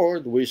one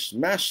Lord, who is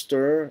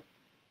master,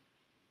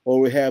 or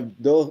we have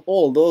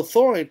all the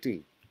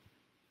authority.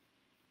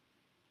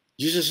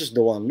 Jesus is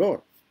the one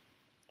Lord.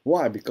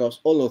 Why? Because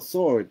all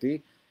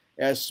authority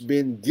has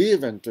been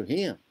given to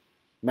him.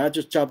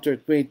 Matthew chapter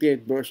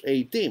 28 verse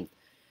 18.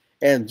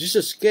 And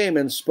Jesus came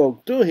and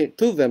spoke to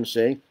them,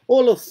 saying,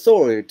 all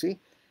authority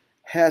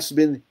has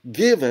been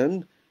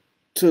given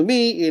to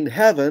me in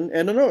heaven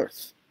and on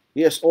earth.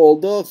 He has all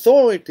the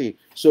authority,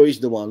 so he's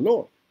the one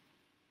Lord.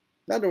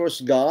 In other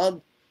words,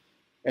 God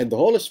and the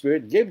Holy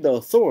Spirit gave the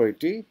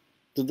authority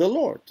to the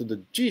Lord, to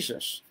the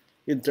Jesus,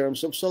 in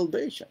terms of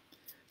salvation.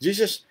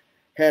 Jesus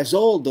has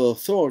all the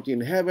authority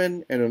in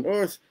heaven and on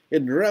earth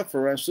in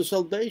reference to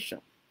salvation.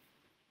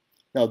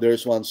 Now there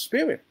is one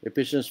Spirit,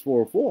 Ephesians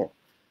 4:4.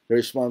 There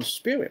is one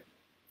Spirit.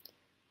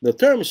 The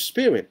term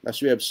Spirit,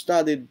 as we have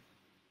studied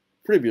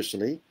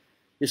previously,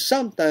 is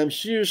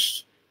sometimes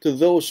used to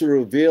those who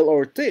reveal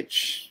or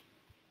teach.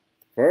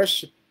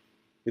 First,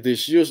 it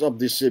is used of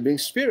deceiving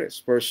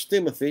spirits. 1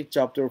 Timothy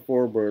chapter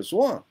 4 verse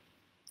 1.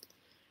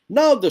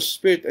 Now the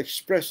Spirit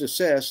expressly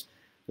says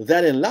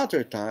that in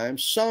latter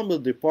times some will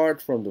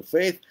depart from the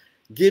faith,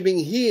 giving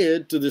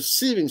heed to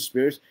deceiving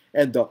spirits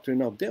and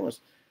doctrine of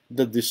demons.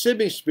 The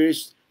deceiving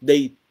spirits,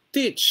 they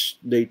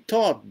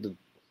taught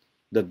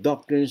the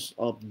doctrines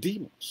of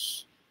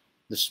demons.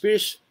 The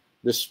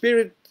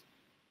Spirit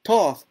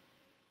taught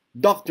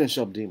doctrines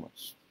of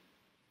demons.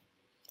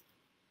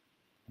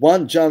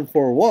 1 John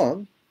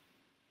 4:1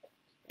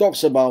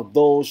 talks about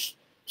those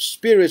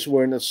spirits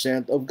were not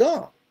sent of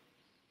God.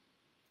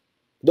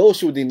 Those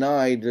who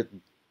denied that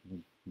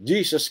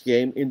Jesus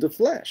came in the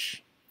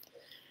flesh.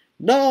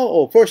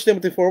 Now, 1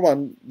 Timothy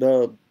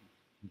 4:1,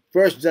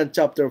 1 John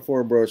chapter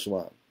 4, verse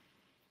 1.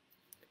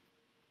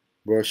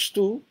 Verse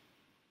 2,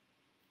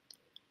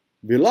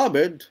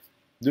 Beloved,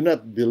 do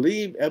not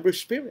believe every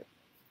spirit,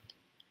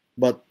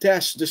 but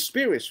test the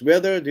spirits,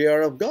 whether they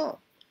are of God.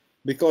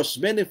 Because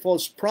many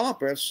false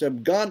prophets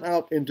have gone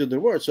out into the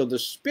world. So the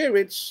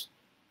spirits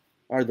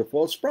are the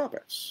false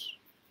prophets.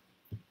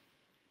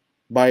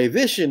 By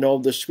this you know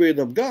the Spirit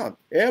of God.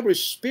 Every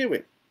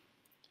spirit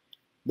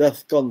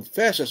that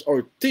confesses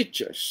or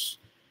teaches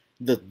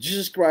that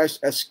Jesus Christ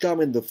has come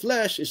in the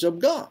flesh is of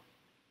God.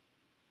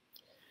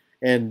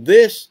 And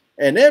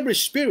every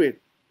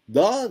spirit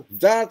that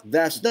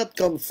does not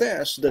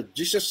confess that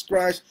Jesus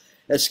Christ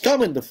has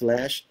come in the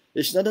flesh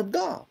is not of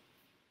God.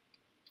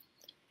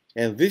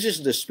 And this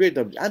is the spirit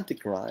of the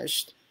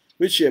Antichrist,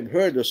 which you have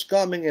heard was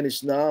coming and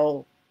is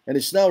now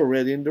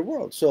already in the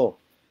world. So,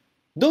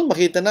 doon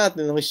makita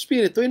natin ang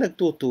Espiritu ay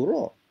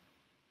nagtuturo.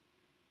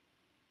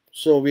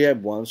 So, we have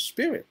one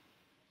Spirit.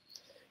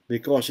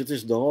 Because it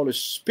is the Holy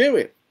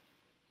Spirit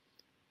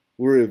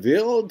who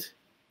revealed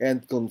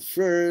and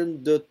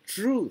confirmed the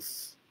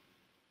truth.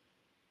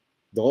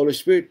 The Holy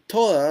Spirit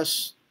taught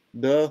us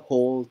the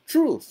whole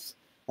truth.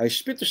 Ang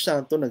Espiritu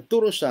Santo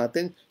nagturo sa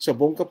atin sa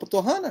buong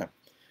katotohanan.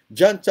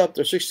 John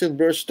chapter 16,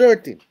 verse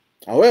 13.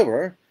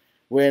 However,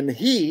 when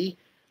He,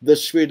 the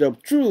Spirit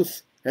of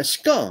truth, has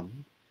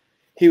come,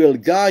 He will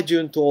guide you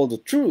into all the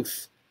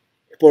truth.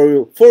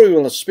 For He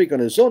will not speak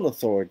on His own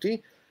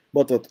authority,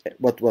 but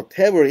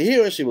whatever He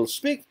hears, He will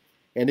speak,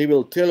 and He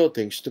will tell you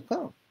things to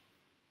come.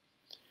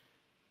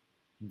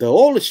 The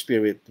Holy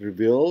Spirit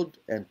revealed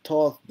and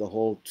taught the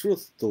whole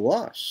truth to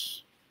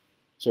us.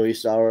 So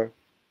He's our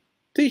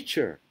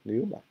teacher,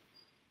 the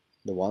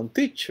one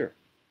teacher,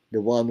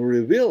 the one who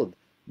revealed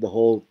the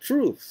whole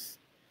truth.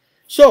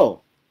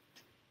 So,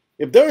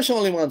 if there is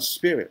only one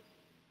Spirit,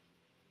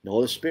 the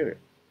Holy Spirit,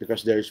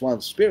 because there is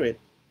one Spirit,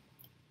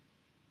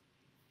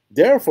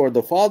 therefore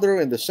the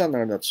Father and the Son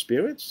are not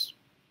spirits?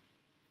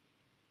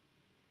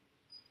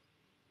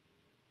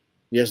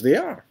 Yes, they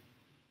are.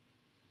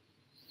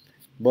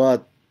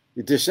 But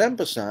it is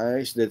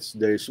emphasized that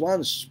there is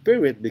one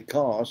Spirit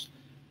because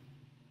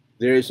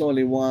there is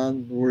only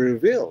one who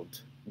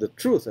revealed the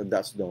truth, and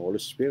that's the Holy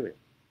Spirit.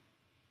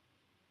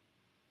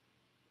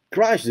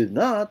 Christ did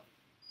not.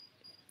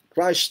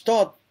 Christ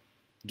taught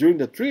during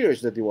the 3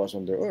 years that He was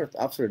on the earth.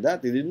 After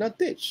that, He did not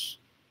teach.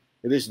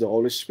 It is the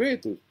Holy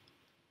Spirit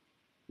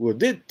who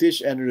did teach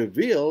and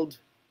revealed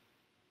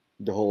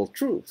the whole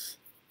truth.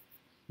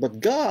 But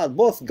God,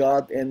 both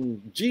God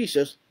and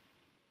Jesus,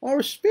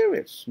 are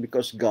spirits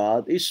because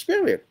God is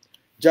Spirit.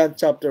 John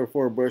chapter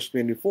 4, verse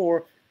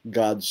 24,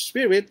 God's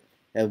Spirit,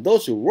 and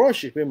those who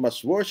worship Him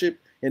must worship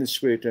in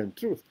spirit and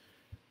truth.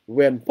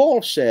 When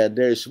Paul said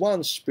there is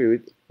one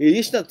Spirit, he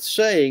is not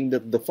saying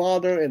that the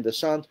Father and the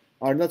Son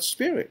are not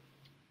Spirit.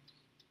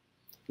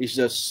 He's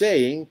just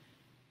saying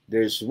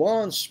there is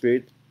one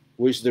Spirit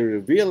who is the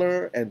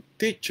revealer and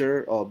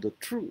teacher of the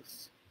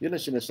truth. Yun ang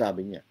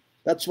sinasabi niya.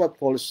 That's what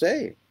Paul is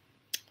saying.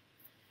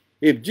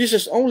 If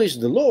Jesus only is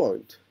the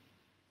Lord,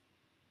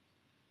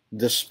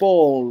 is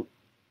Paul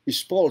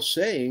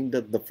saying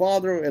that the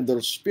Father and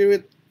the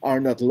Spirit are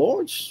not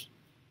Lords?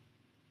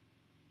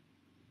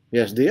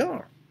 Yes, they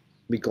are.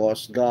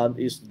 Because God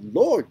is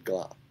Lord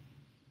God.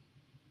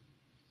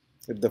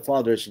 If the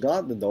Father is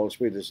God, then the Holy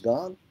Spirit is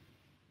God.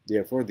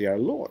 Therefore, they are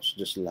Lords,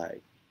 just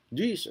like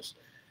Jesus.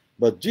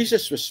 But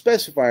Jesus was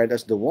specified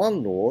as the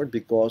one Lord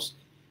because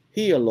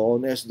He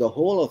alone has the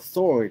whole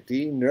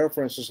authority in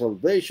reference to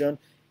salvation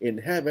in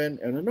heaven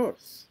and on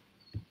earth.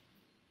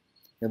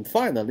 And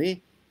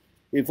finally,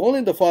 if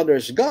only the Father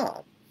is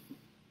God,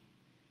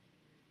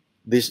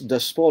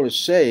 thus Paul is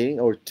saying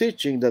or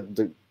teaching that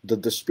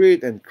the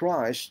Spirit and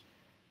Christ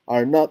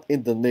are not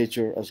in the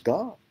nature as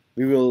God.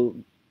 We will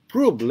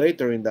prove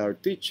later in our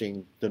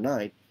teaching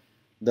tonight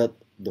that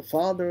the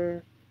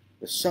Father,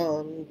 the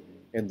Son,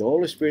 and the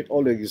Holy Spirit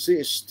all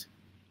exist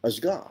as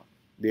God.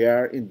 They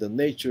are in the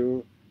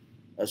nature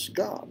as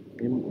God.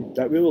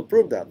 We will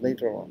prove that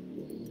later on.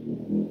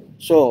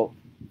 So,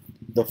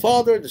 the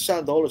Father, the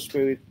Son, the Holy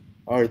Spirit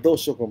are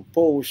those who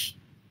compose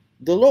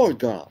the Lord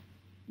God,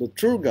 the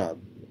true God.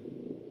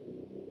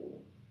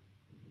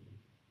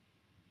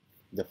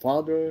 The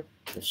Father,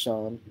 the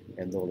Son,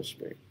 and the Holy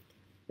Spirit.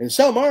 And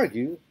some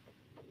argue,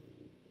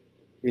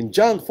 in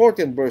John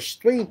 14, verse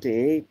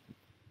 28,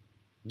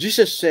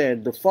 Jesus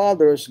said the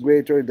Father is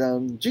greater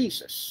than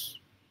Jesus.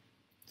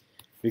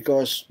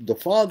 Because the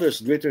Father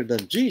is greater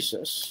than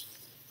Jesus,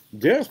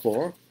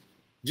 therefore,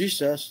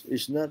 Jesus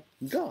is not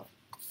God.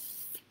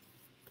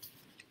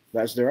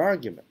 That's their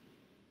argument.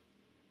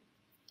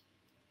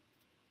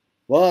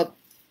 But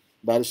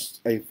that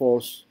is a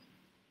false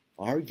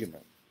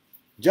argument.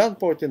 John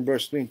 14,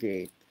 verse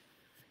 28.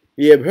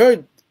 You have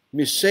heard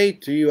me say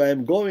to you, I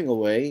am going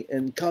away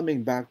and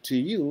coming back to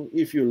you.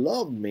 If you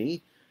love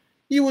me,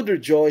 you would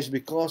rejoice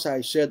because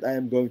I said I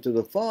am going to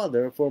the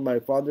Father, for my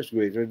Father is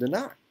greater than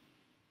I.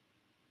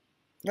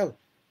 Now,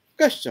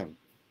 question.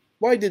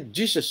 Why did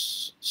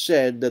Jesus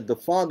say that the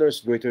Father is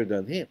greater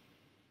than Him?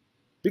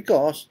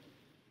 Because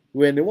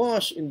When he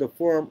was in the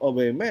form of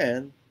a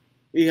man,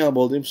 he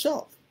humbled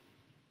himself.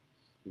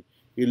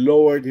 He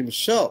lowered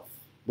himself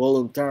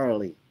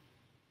voluntarily.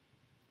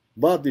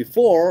 But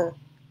before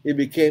he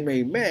became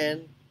a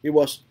man, he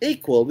was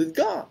equal with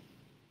God.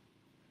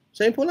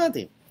 Sabi po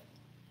natin,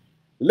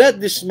 let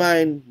this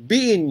mind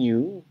be in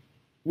you,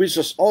 which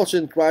was also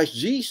in Christ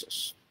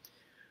Jesus,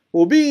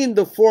 who being in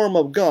the form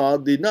of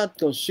God did not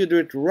consider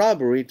it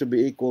robbery to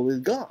be equal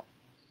with God,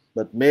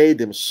 but made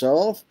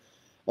himself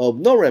of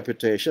no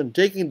reputation,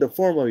 taking the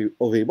form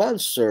of a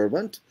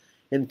bondservant,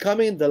 and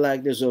coming in the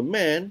likeness of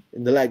man,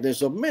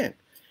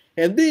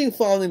 And being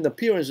found in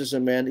appearance as a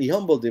man, he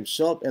humbled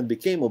himself and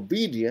became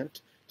obedient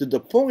to the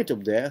point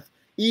of death,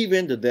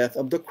 even the death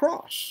of the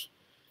cross.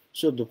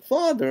 So the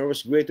Father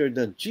was greater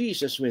than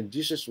Jesus when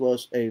Jesus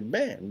was a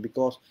man,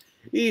 because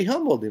he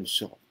humbled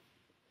himself.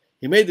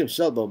 He made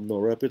himself of no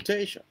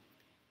reputation.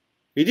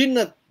 He did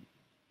not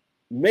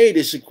make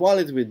his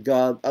equality with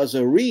God as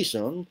a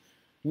reason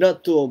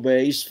not to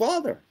obey his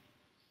Father.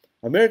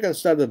 American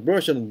Standard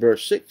Version in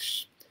verse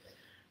 6.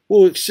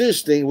 Who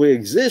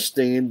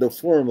existing in the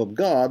form of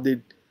God,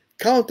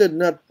 counted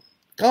not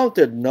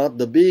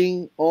the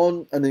being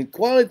on an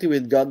equality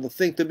with God the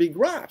thing to be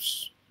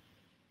grasped.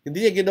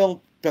 Hindi niya ginawang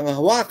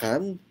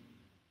panghawakan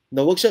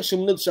na huwag siyang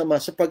sumunod sa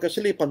Ama sapagkat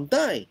sila'y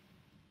pantay.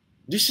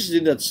 Jesus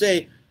did not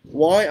say,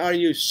 why are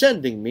you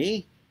sending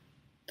me?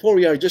 For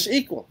we are just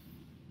equal.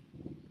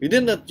 He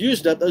did not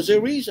use that as a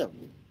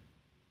reason.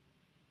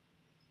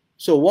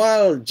 So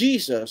while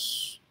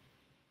Jesus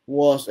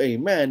was a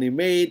man, he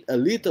made a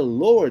little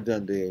lower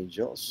than the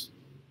angels.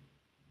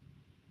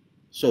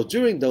 So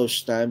during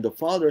those times, the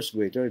Father is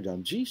greater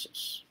than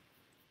Jesus.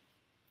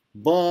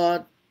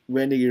 But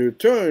when he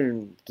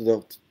returned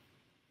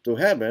to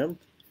heaven,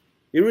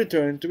 he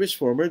returned to his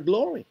former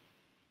glory.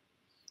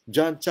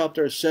 John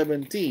chapter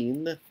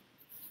 17,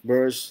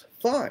 verse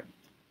 5.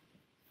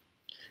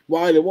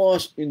 While he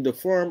was in the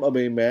form of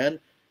a man,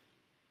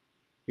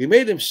 he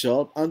made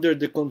himself under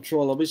the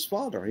control of his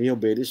Father. He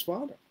obeyed his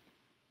Father.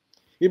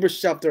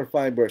 Hebrews chapter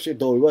 5, verse 8,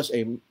 though he was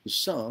a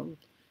son,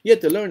 yet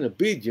to learn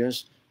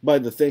obedience by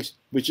the things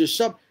which is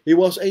sub. He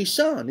was a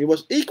son. He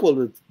was equal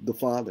with the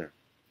Father.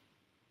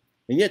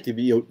 And yet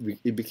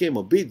he became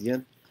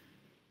obedient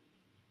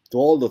to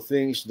all the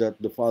things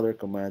that the Father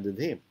commanded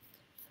him.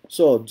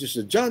 So,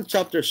 just John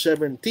chapter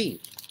 17,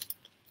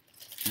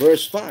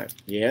 verse 5.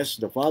 Yes,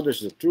 the Father is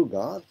the true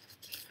God,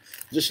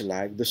 just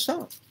like the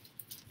Son.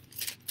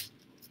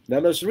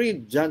 Let us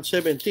read John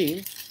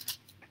 17,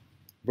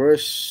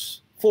 verse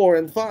 4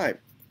 and 5.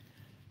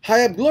 I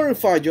have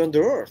glorified you on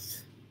the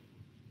earth.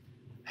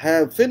 I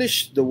have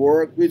finished the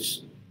work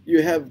which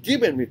you have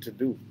given me to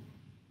do.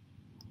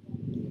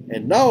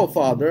 And now,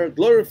 Father,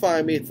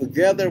 glorify me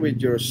together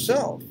with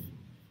yourself,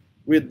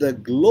 with the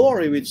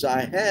glory which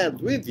I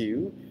had with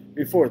you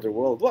before the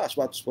world was.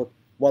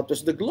 What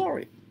was the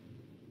glory?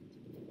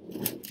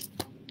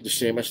 The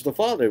same as the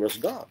Father was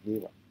God.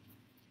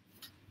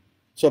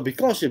 So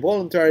because he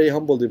voluntarily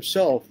humbled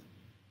himself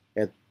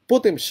and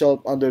put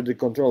himself under the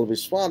control of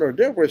his Father,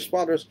 therefore his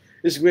Father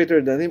is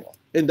greater than him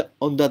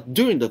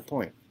during that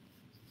point.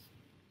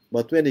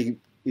 But when he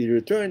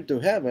returned to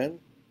heaven,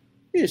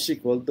 he is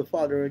equal to the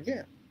Father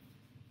again.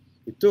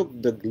 He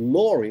took the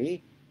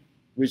glory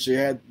which he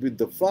had with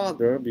the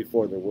Father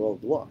before the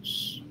world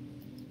was.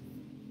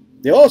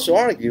 They also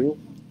argue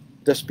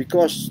that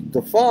because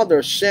the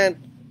Father sent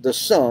the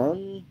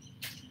Son,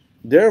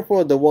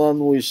 therefore the one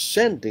who is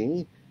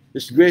sending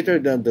is greater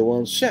than the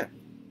one sent.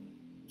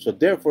 So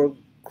therefore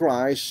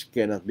Christ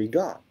cannot be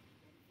God.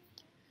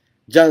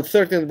 John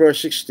 13 verse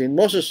 16,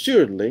 most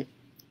assuredly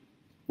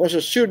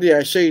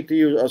I say to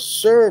you, a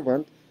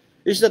servant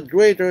is not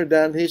greater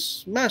than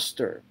his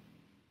master,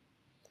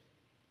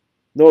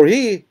 nor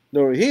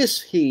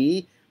is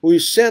he who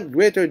is sent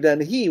greater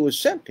than he who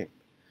sent him.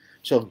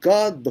 So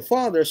God the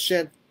Father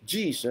sent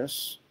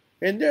Jesus,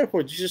 and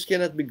therefore Jesus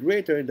cannot be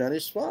greater than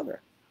his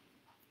Father.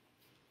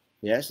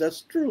 Yes,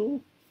 that's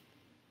true.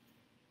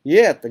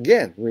 Yet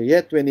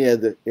when he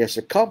has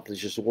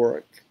accomplished his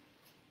work,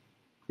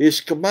 he is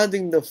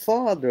commanding the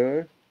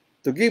Father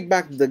to give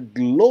back the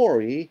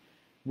glory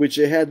which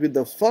he had with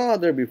the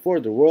Father before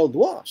the world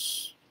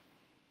was.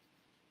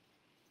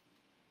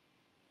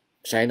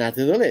 Basahin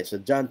natin ulit sa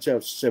John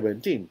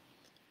 17,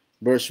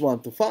 verse 1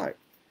 to 5.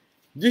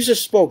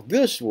 Jesus spoke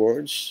these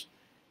words,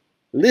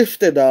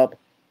 lifted up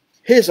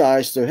his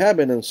eyes to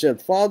heaven, and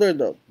said, Father,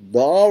 the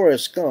hour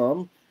has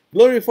come,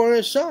 glorify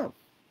your Son,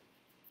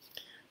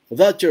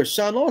 that your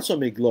Son also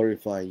may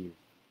glorify you,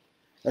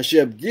 as you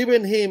have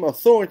given him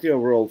authority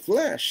over all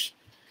flesh,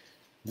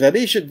 that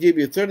he should give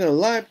eternal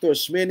life to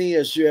as many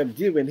as you have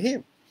given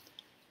him.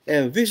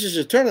 And this is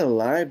eternal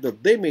life,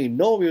 that they may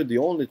know you, the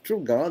only true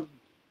God,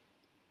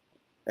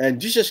 and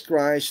Jesus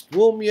Christ,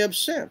 whom you have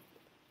sent.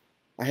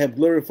 I have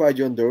glorified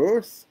you on the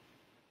earth.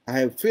 I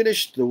have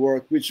finished the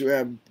work which you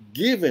have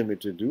given me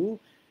to do.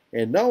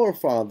 And now, our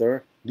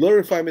Father,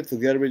 glorify me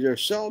together with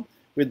yourself,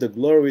 with the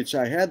glory which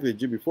I had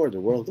with you before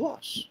the world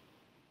was.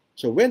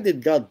 So when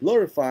did God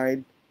glorify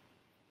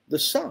the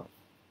Son?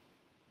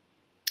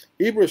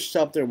 Hebrews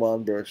chapter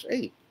 1, verse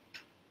 8.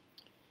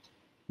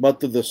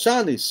 But to the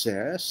Son he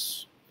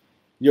says,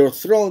 your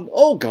throne,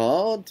 O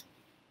God,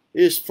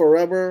 is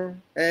forever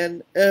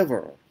and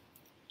ever.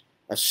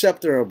 A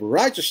scepter of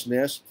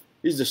righteousness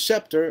is the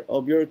scepter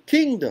of your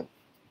kingdom.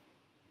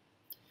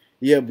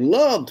 You have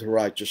loved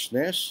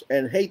righteousness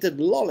and hated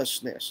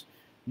lawlessness.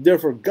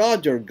 Therefore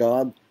God your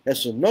God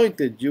has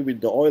anointed you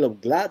with the oil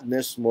of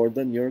gladness more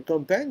than your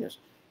companions.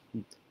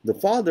 The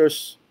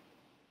fathers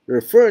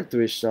referred to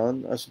his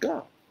Son as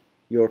God.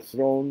 Your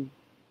throne,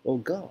 O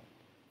God.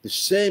 The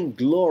same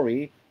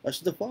glory as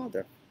the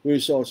Father, who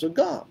is also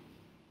God.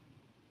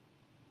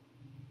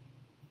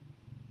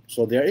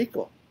 So they are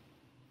equal.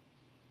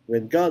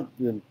 When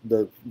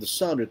the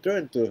Son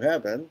returned to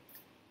heaven,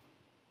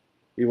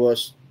 he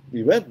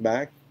went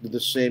back to the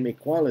same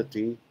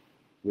equality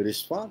with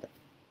his Father,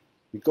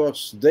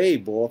 because they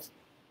both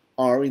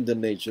are in the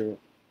nature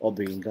of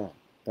being God.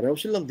 Pareho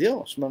silang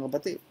Diyos, mga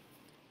kapatid.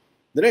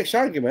 The next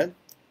argument,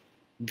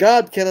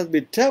 God cannot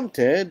be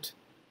tempted,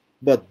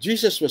 but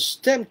Jesus was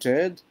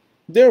tempted,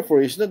 therefore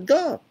he is not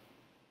God.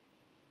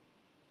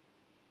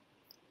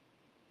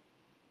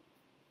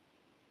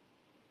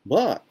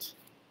 But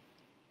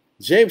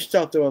James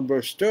chapter 1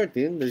 verse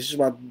 13, this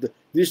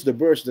is the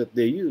verse that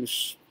they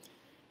use.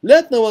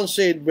 Let no one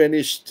say when he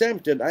is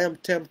tempted, I am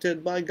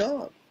tempted by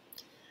God.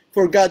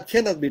 For God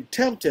cannot be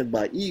tempted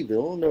by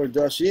evil, nor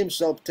does he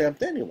himself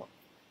tempt anyone.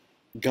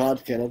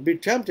 God cannot be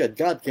tempted.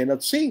 God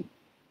cannot sin,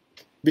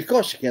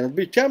 because he cannot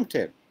be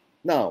tempted.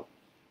 Now,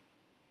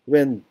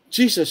 when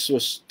Jesus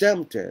was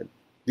tempted,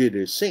 did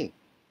he sin?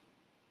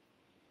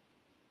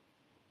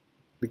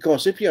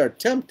 Because if you are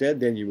tempted,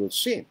 then you will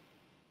sin.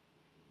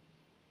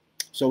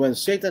 So when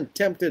Satan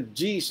tempted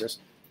Jesus,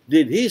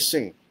 did he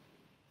sin?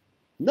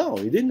 No,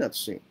 he did not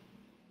sin.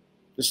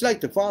 Just like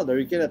the Father,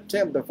 you cannot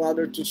tempt the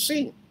Father to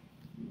sin.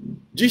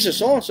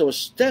 Jesus also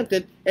was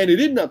tempted, and he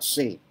did not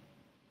sin.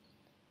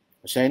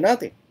 Say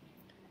nothing.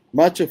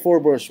 Matthew 4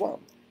 verse 1.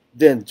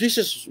 Then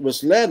Jesus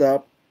was led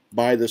up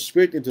by the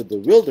Spirit into the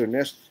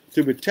wilderness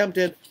to be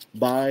tempted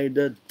by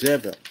the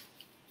devil.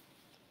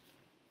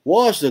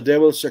 Was the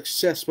devil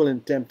successful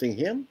in tempting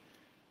him?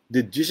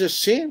 Did Jesus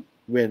sin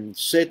when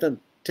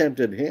Satan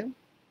tempted him?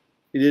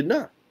 He did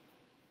not.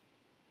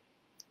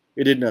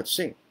 He did not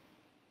sin.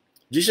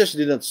 Jesus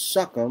did not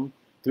succumb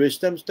to his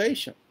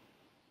temptation.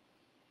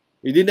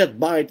 He did not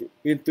bite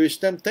into his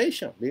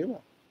temptation.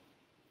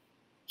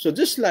 So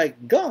just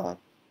like God,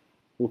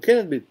 who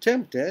cannot be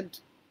tempted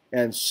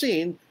and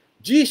sin,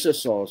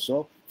 Jesus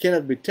also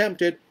cannot be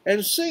tempted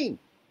and sin.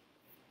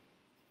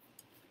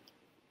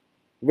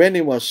 When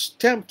he was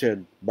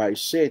tempted by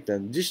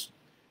Satan,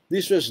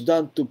 this was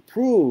done to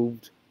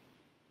prove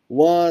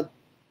what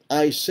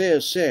Isaiah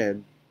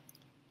said,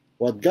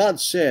 what God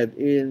said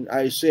in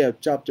Isaiah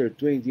chapter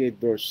 28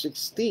 verse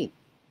 16.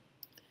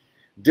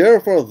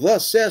 Therefore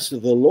thus says the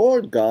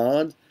Lord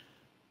God,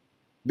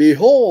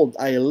 behold,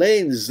 I lay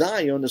in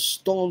Zion a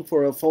stone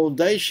for a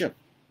foundation,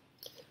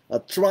 a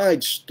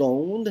tried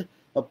stone,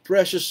 a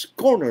precious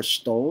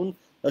cornerstone,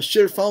 a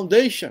sure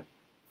foundation.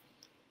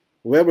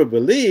 Whoever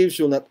believes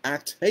will not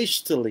act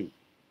hastily.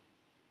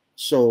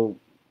 So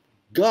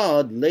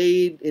God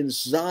laid in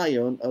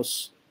Zion a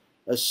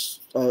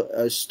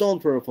stone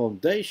for a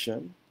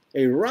foundation,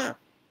 a rock,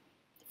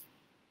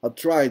 a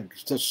tried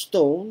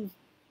stone,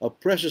 a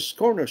precious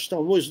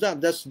cornerstone. Who is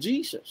that? That's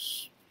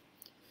Jesus.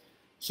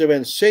 So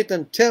when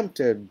Satan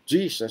tempted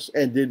Jesus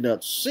and did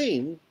not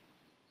sin,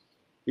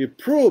 he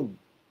proved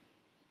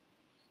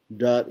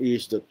that he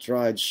is the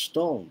tried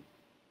stone,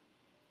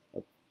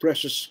 a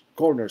precious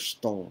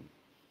cornerstone,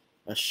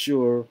 a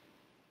sure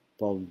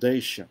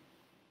foundation.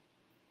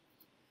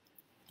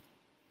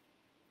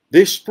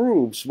 This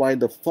proves why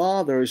the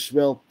Father is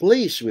well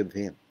pleased with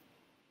him.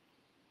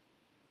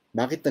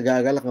 Bakit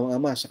nagagalak ang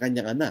Ama sa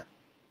kanyang anak?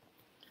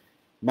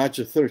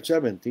 Matthew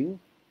 3:17,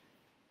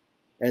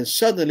 and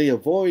suddenly a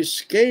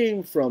voice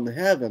came from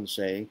heaven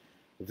saying,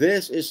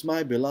 this is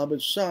my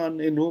beloved Son,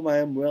 in whom I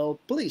am well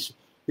pleased.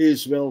 He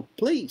is well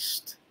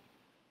pleased.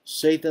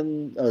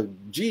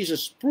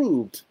 Jesus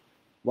proved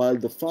while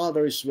the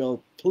Father is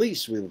well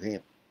pleased with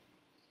him.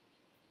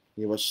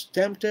 He was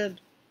tempted,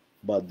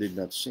 but did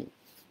not sin.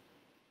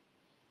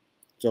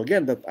 So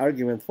again, that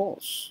argument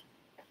falls.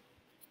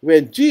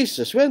 When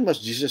was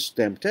Jesus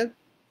tempted?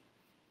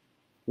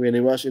 When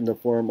he was in the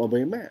form of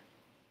a man.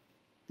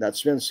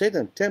 That's when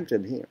Satan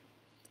tempted him.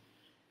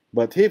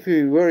 But if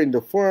he were in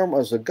the form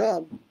as a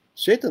God,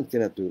 Satan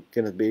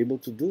cannot be able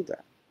to do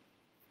that.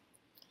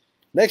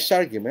 Next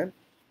argument,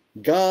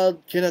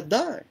 God cannot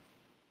die.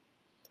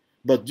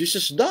 But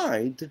Jesus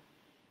died,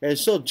 and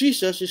so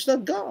Jesus is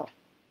not God.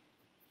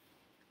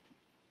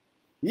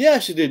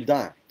 Yes, he did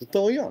die.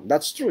 Totoo yun.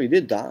 That's true, he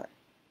did die.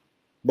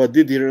 But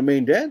did he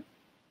remain dead?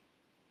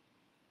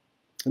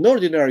 An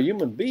ordinary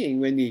human being,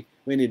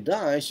 when he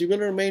dies, he will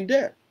remain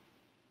dead,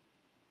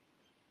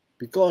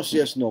 because he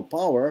has no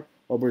power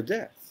over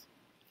death.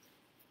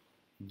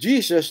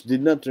 Jesus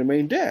did not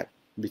remain dead,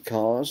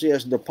 because he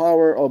has the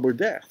power over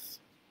death.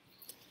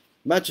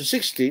 Matthew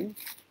 16,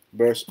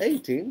 verse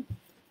 18,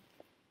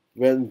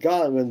 When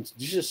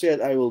Jesus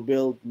said, I will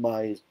build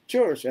my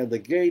church and the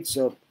gates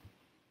of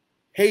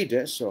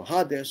Hades or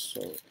Hades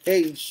or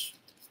Hades,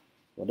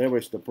 whatever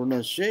is the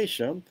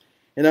pronunciation,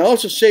 and I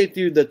also say to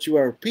you that you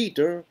are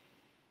Peter,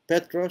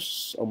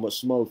 Petros, a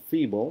small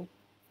feeble,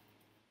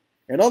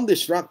 and on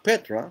this rock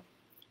Petra,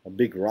 a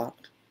big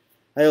rock,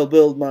 I will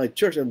build my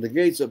church, and the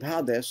gates of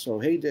Hades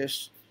or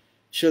Hades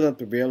shall not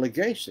prevail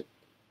against it.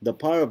 The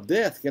power of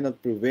death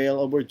cannot prevail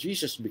over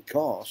Jesus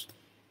because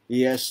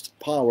he has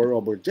power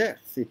over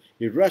death.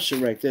 He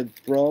resurrected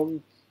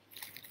from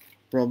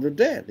the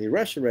dead. He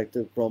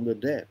resurrected from the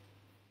dead.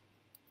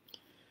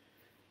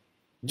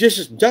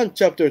 John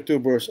chapter 2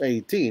 verse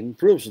 18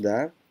 proves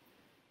that.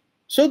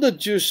 So the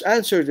Jews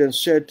answered and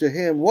said to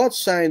him, what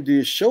sign do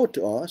you show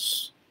to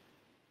us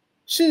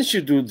since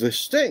you do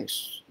these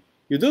things?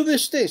 You do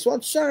these things.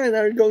 What sign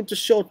are you going to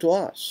show to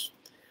us?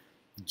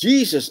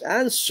 Jesus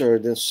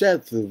answered and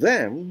said to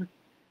them,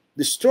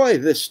 destroy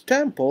this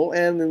temple,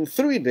 and in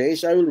 3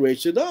 days I will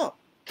raise it up.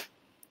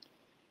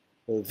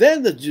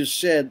 Then the Jews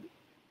said,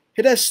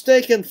 it has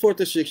taken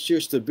 46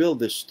 years to build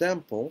this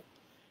temple,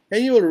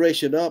 and you will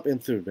raise it up in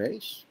 3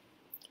 days.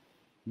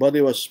 But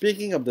he was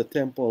speaking of the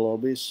temple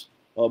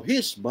of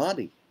his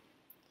body.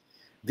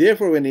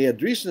 Therefore, when he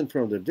had risen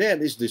from the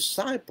dead, his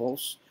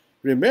disciples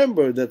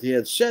remembered that he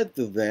had said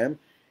to them,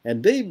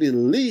 and they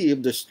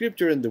believed the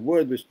scripture and the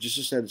word which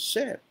Jesus had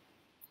said.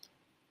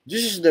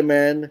 Jesus the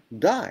man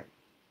died,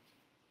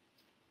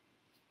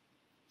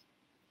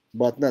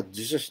 but not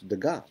Jesus the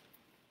God.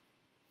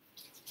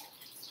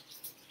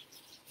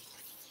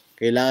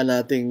 Kailangan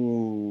nating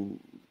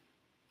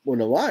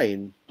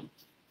unawain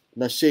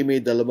na siya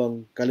may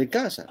dalawang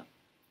kalikasan.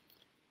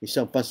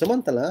 Isang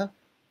pansamantala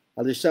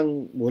at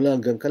isang mula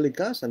hanggang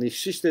kalikasan. He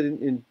existed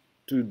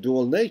into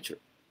dual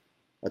nature,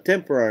 a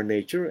temporary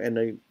nature and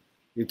an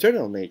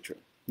eternal nature.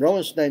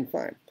 Romans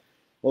 9:5.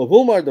 Of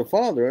whom are the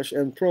fathers,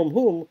 and from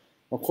whom,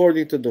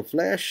 according to the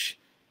flesh,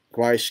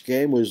 Christ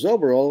came, who is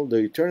over all,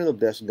 the eternal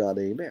blessed God.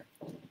 Amen.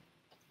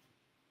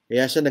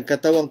 Kaya siya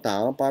nagkatawang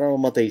tao para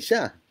mamatay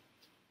siya,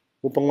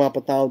 upang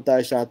mapatawad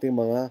tayo sa ating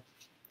mga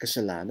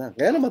kasalanan.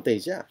 Kaya namatay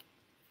siya.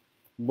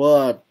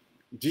 But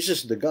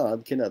Jesus the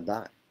God cannot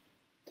die.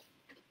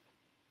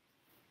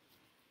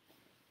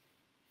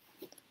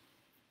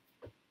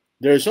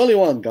 There is only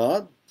one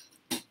God,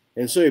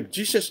 and so if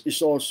Jesus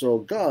is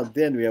also God,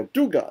 then we have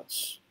two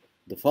gods,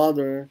 the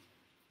Father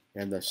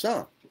and the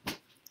Son.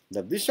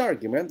 That this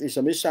argument is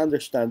a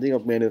misunderstanding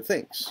of many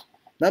things.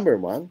 Number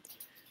one,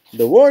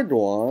 the word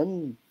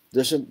one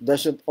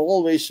doesn't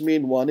always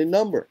mean one in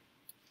number.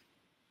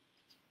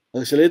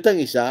 Ang salitang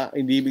isa,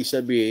 hindi ibig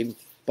sabihin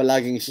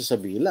palaging isa sa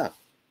bilang.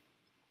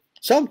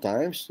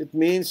 Sometimes, it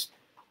means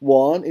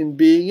one in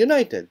being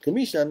united.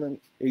 Kuminsan,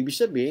 ibig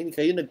sabihin,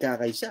 kayo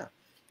nagkakaisa.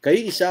 Kayo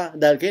isa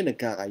dahil kayo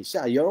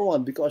nagkakaisa. You're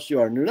one because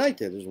you are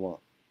united as one.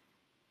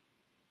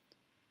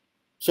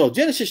 So,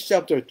 Genesis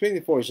chapter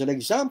 24 is an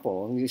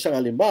example. Ang isang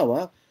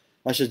halimbawa,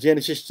 as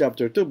Genesis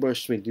chapter 2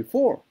 verse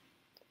 24.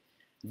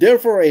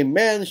 Therefore, a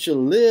man shall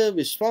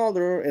leave his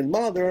father and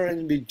mother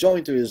and be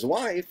joined to his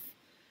wife,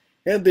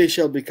 and they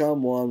shall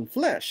become one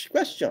flesh.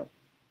 Question.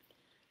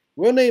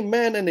 When a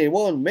man and a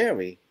woman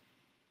marry,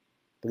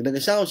 pag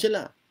nag-asawa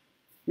sila,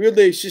 will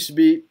they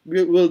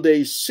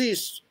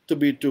cease to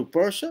be two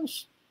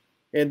persons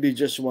and be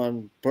just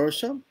one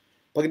person?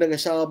 Pag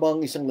nag-asawa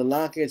bang isang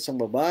lalaki at isang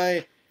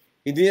babae,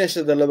 hindi na sa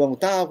dalawang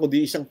tao,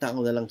 kundi isang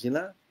tao na lang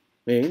sila?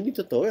 Hindi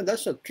totoo.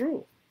 That's not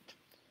true.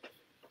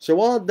 So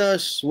what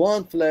does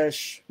one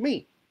flesh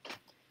mean?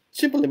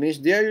 Simply means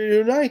they are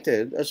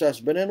united as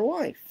husband and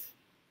wife.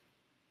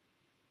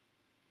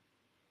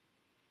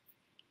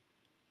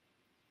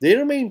 They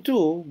remain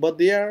two, but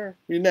they are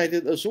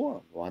united as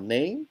one. One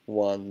name,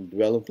 one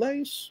dwelling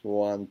place,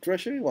 one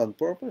treasury, one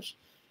purpose.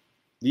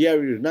 They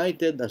are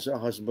united as a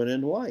husband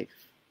and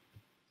wife.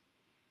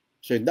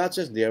 So in that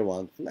sense, they are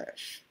one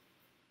flesh,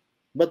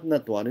 but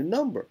not one in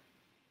number.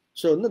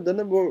 So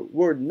the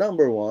word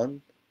number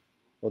one,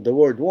 or the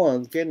word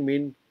one, can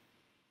mean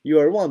you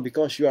are one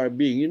because you are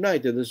being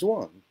united as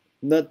one,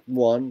 not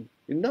one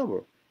in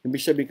number.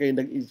 Ibig sabihin kayo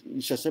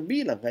nag-isa sa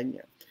bilang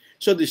kanya.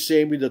 So the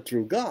same with the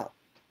true God.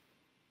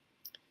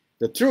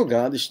 The true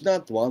God is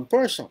not one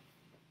person.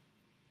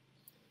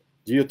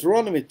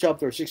 Deuteronomy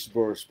chapter 6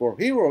 verse 4.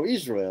 Hear, O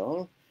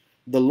Israel,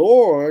 the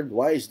Lord,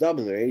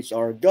 YHWH,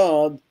 our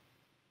God,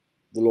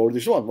 the Lord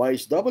is one.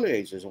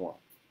 YHWH is one.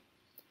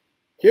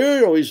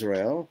 Hear, O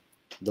Israel,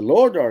 the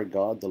Lord our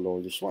God, the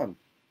Lord is one.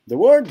 The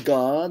word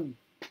God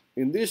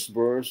in this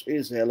verse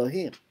is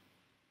Elohim.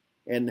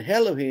 And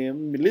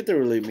Elohim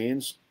literally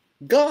means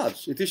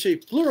gods. It is a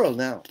plural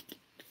noun.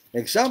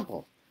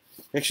 Example,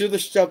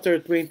 Exodus chapter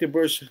 20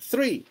 verse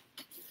 3.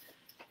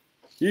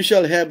 You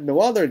shall have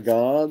no other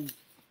God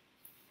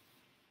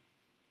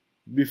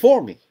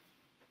before me.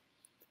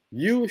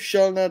 You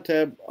shall not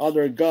have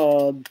other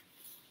God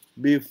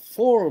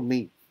before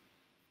me.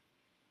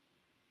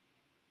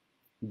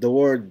 The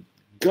word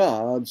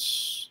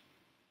gods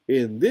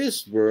in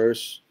this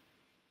verse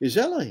is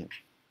Elohim.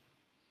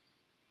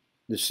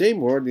 The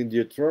same word in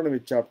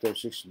Deuteronomy chapter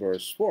 6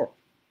 verse 4.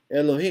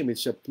 Elohim,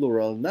 it's a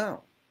plural noun.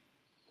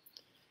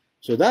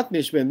 So that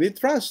means when we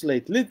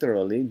translate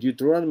literally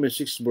Deuteronomy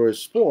 6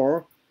 verse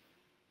 4,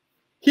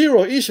 Hear,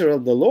 O Israel,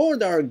 the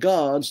Lord our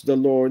gods, the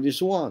Lord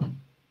is one.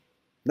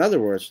 In other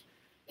words,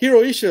 Hear,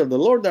 O Israel, the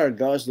Lord our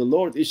gods, the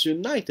Lord is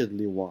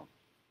unitedly one.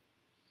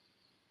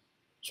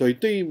 So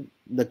ito yung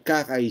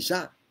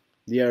nagkakaisa.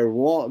 They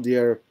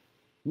are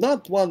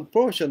not one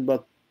person,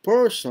 but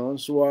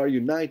persons who are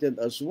united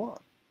as one.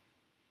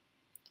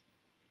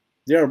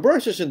 There are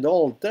verses in the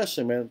Old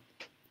Testament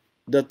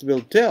that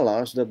will tell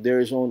us that there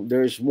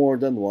is more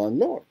than one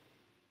Lord.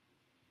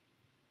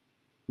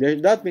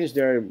 That means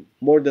there are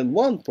more than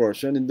one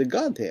person in the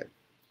Godhead.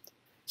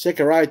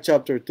 Zechariah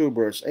chapter 2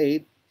 verse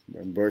 8,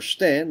 verse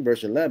 10,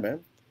 verse 11.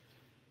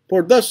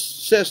 For thus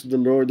says the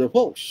Lord of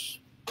hosts.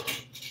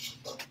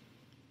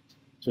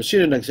 So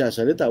sino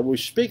nagsasalita? Who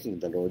is speaking?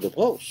 The Lord of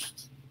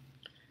hosts.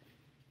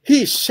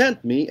 He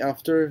sent me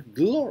after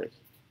glory.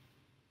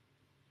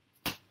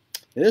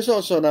 There's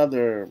also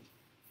another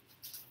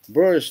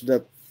verse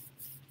that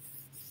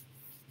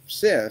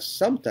says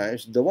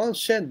sometimes the one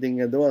sending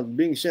and the one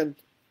being sent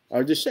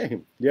are the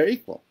same. They are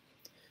equal.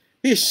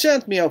 He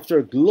sent me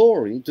after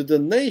glory to the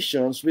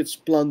nations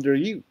which plunder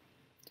you.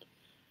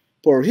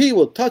 For he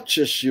who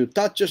touches you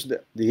touches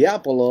the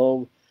apple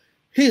of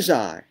his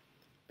eye.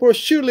 For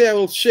surely I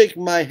will shake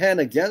my hand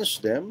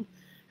against them,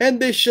 and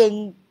they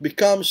shall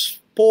become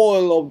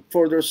spoil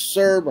for their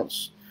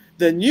servants.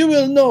 Then you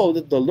will know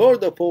that the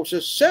Lord of hosts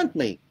has sent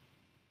me.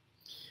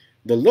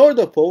 The Lord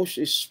of hosts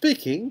is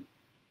speaking,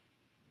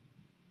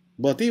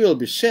 but he will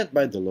be sent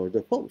by the Lord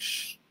of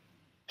hosts.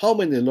 How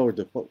many Lord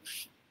of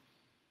hosts?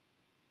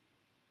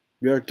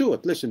 There are two,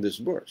 at least in this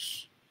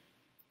verse.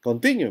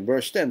 Continue,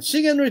 verse 10.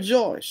 Sing and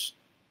rejoice,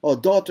 O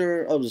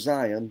daughter of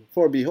Zion,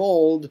 for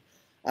behold,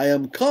 I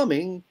am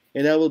coming,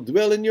 and I will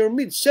dwell in your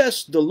midst,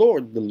 says the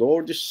Lord. The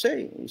Lord is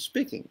saying,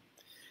 speaking.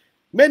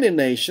 Many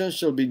nations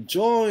shall be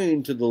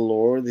joined to the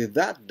Lord in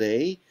that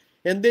day,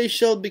 and they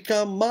shall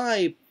become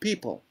my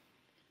people.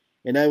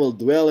 And I will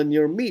dwell in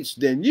your midst.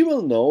 Then you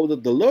will know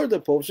that the Lord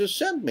of hosts has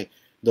sent me.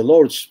 The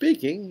Lord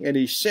speaking, and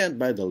he's sent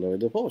by the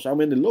Lord of hosts. How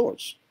many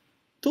lords?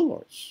 Two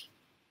lords.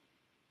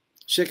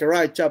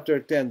 Zechariah chapter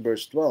 10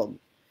 verse 12.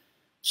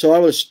 So I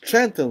will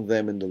strengthen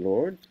them in the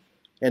Lord,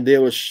 and they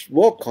will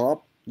walk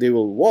up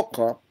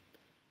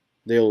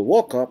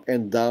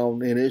and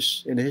down in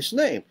his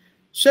name,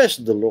 says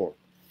the Lord.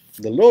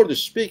 The Lord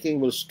is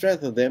speaking, will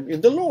strengthen them in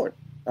the Lord.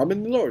 I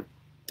mean the Lord.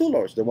 Two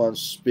lords. The one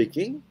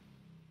speaking,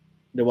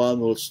 the one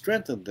will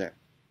strengthen them.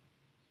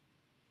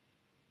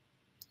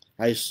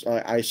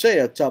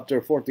 Isaiah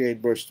chapter 48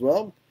 verse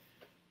 12.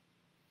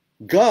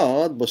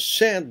 God was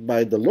sent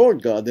by the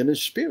Lord God in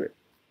his spirit.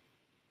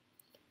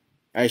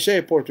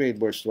 Isaiah 48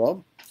 verse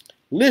 12.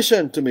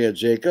 Listen to me, O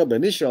Jacob,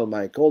 and Israel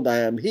my called. I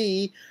am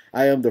he,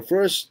 I am the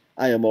first,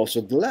 I am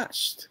also the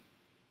last.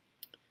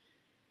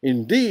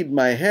 Indeed,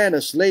 my hand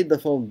has laid the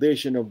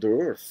foundation of the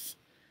earth,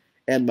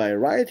 and my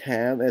right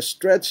hand has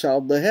stretched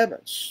out the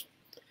heavens.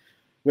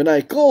 When I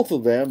call to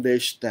them, they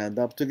stand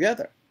up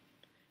together.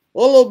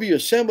 All of you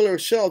assemble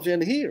yourselves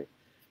and hear.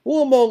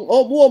 Who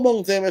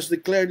among them has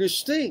declared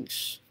these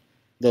things?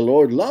 The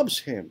Lord loves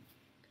him.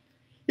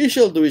 He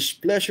shall do his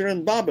pleasure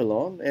in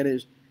Babylon,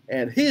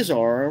 and his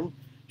arm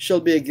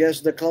shall be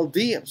against the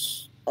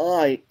Chaldeans.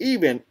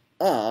 Even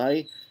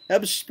I,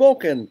 have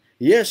spoken.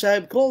 Yes, I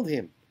have called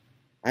him.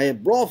 I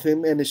have brought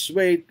him, and his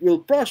way will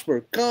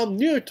prosper. Come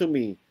near to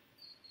me.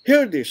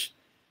 Hear this.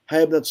 I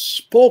have not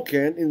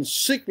spoken in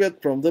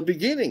secret from the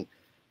beginning.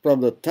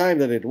 From the time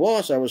that it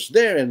was, I was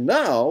there, and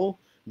now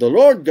the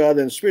Lord God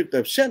and Spirit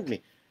have sent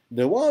me.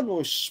 The one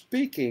who is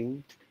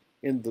speaking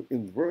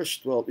in verse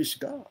 12 is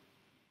God.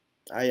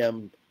 I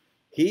am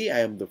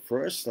the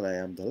first, and I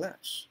am the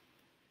last.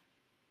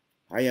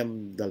 I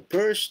am the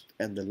first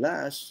and the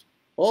last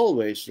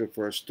always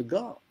refers to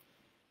God.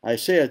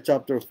 Isaiah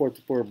chapter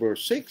 44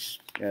 verse 6,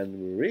 and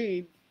we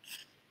read,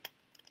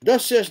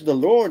 Thus says the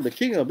Lord, the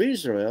King of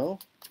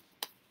Israel,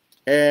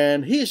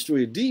 and his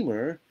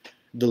Redeemer,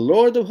 the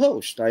Lord of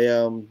hosts. I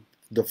am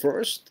the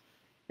first,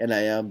 and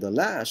I am the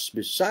last.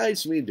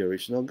 Besides me, there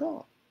is no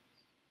God.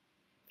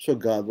 So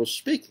God was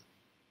speaking.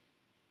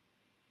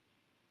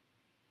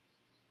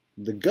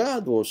 The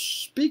God was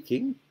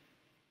speaking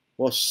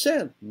was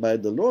sent by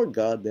the Lord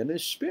God and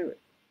his Spirit.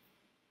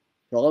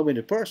 So how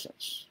many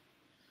persons?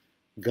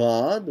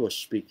 God was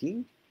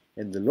speaking,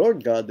 and the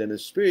Lord God and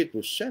his Spirit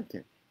was sent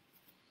him.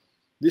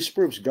 This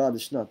proves God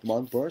is not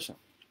one person.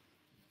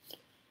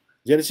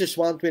 Genesis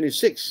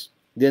 1:26.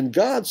 Then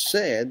God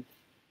said,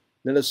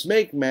 Let us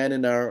make man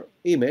in our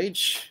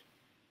image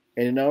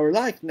and in our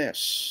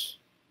likeness,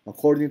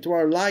 according to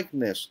our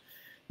likeness.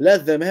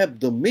 Let them have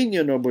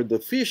dominion over the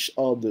fish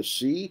of the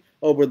sea,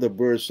 over the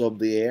birds of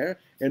the air,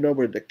 and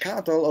over the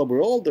cattle, over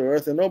all the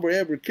earth, and over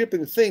every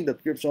creeping thing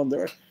that creeps on the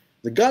earth.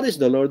 The God is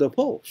the Lord of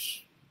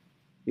hosts.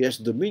 He has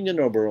dominion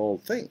over all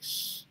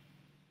things.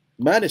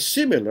 Man is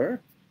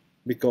similar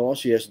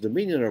because he has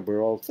dominion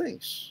over all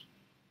things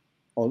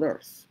on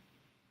earth.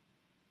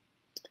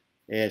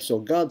 And so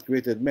God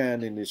created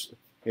man in his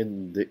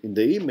in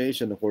the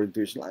image and according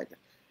to His likeness.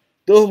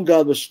 To whom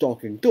God was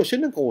talking to.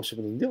 Sino ang kausap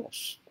ng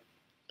Diyos?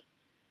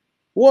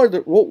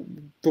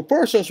 To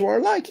persons who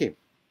are like Him.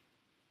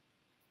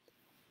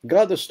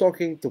 God was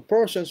talking to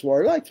persons who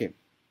are like Him,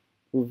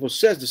 who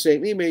possess the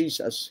same image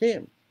as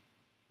Him.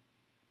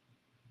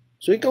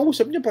 So, yung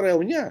kausap niya,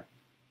 pareho niya.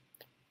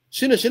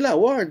 Sino sila?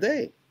 Who are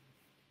they?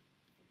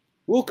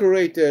 Who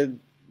created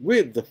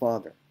with the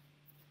Father?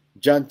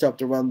 John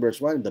chapter 1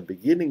 verse 1, in the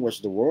beginning was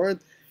the Word,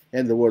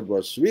 and the Word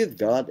was with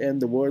God,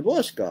 and the Word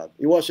was God.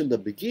 It was in the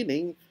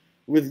beginning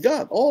with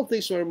God. All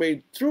things were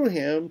made through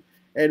Him,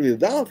 and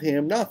without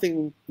Him,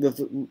 nothing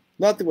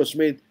was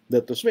made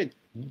that was made.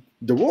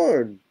 The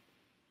Word,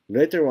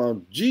 later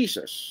on,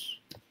 Jesus,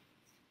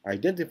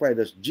 identified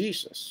as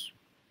Jesus,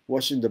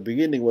 was in the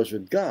beginning, was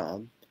with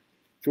God,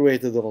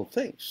 created all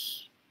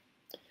things.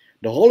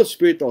 The Holy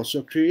Spirit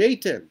also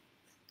created.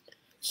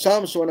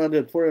 Psalms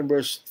 104 and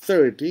verse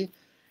 30,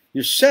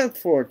 you sent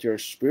forth your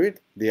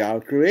Spirit, they are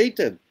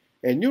created,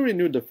 and you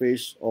renewed the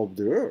face of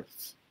the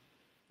earth.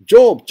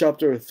 Job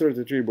chapter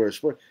 33 verse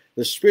 4,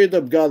 the Spirit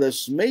of God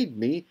has made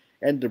me,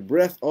 and the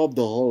breath of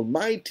the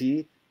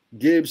Almighty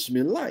gives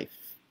me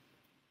life.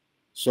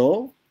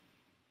 So,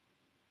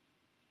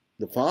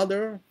 the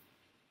Father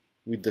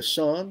with the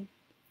Son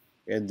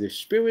and the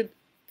Spirit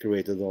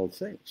created all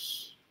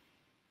things.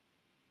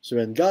 So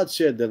when God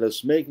said, let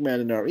us make man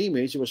in our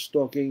image, He was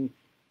talking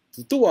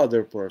to two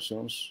other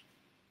persons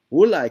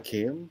who, like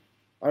Him,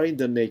 are in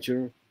the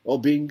nature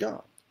of being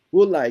God,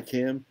 who, like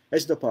Him,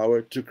 has the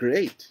power to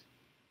create.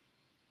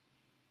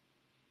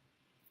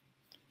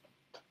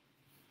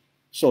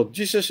 So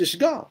Jesus is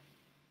God.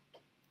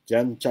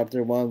 John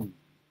chapter 1,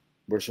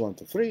 verse 1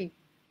 to 3,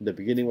 in the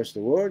beginning was the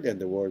Word, and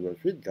the Word was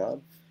with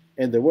God,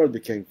 and the Word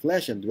became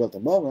flesh and dwelt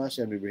among us,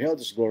 and we beheld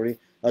His glory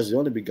as the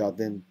only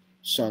begotten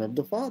Son of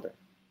the Father.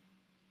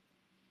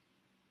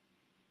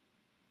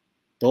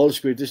 The Holy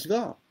Spirit is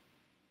God.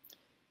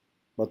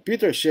 But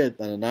Peter said,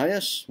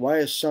 Ananias, why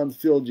has Son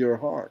filled your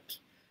heart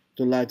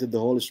to lie to the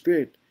Holy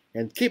Spirit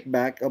and keep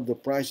back of the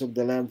price of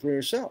the land for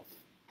yourself?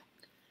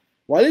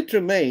 While it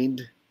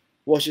remained,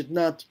 was it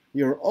not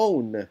your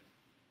own?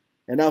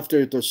 And after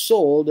it was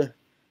sold,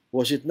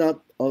 was it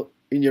not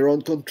in your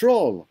own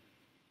control?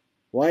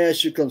 Why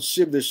has you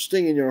conceived this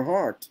thing in your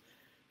heart?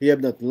 You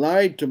have not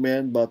lied to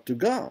men, but to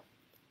God.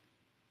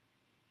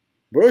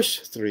 Verse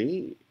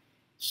 3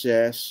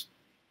 says,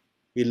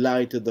 He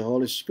lied to the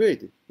Holy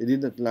Spirit. He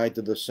did not lie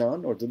to the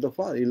Son or to the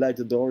Father. He lied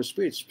to the Holy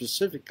Spirit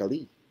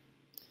specifically.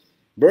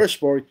 Verse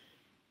 4,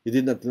 He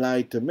did not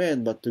lie to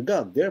men, but to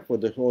God. Therefore,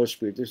 the Holy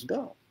Spirit is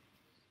God.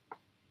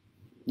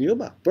 Di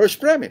ba? First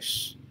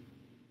premise,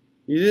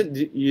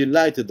 you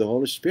lied to the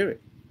Holy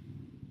Spirit.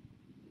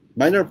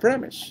 Minor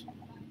premise,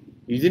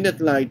 you did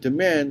not lie to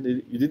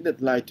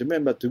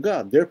men, but to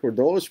God. Therefore,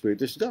 the Holy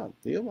Spirit is God.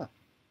 Di ba?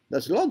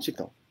 That's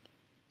logical.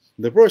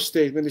 The first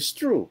statement is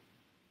true.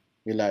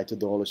 He lied to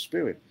the Holy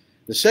Spirit.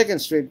 The second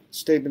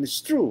statement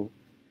is true.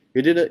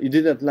 He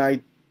did not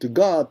lie to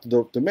God,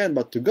 to men,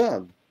 but to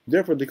God.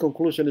 Therefore, the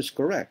conclusion is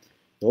correct.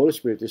 The Holy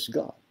Spirit is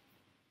God.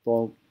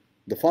 For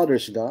the Father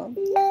is God.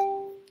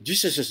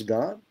 Jesus is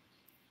God.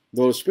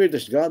 The Holy Spirit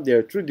is God. They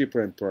are three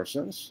different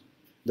persons.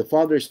 The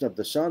Father is not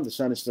the Son. The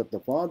Son is not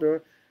the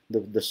Father.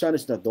 The Son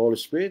is not the Holy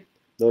Spirit.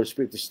 The Holy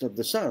Spirit is not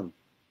the Son.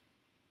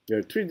 They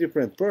are three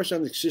different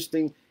persons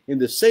existing in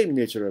the same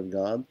nature of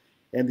God,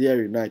 and they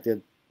are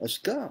united as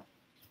God.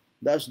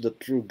 That's the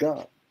true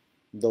God,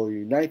 the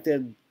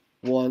unitedly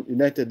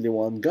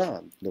one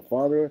God, the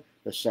Father,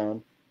 the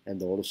Son, and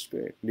the Holy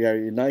Spirit. They are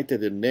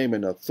united in name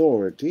and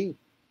authority.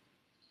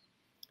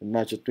 In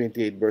Matthew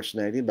 28, verse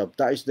 19,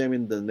 baptize them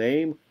in the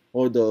name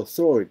or the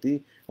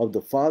authority of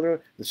the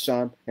Father, the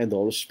Son, and the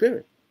Holy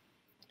Spirit.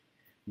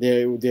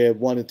 They have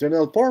one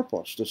eternal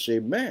purpose, to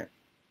save man.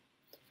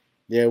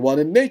 They are one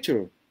in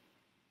nature,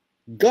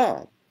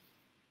 God,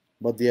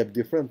 but they have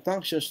different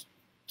functions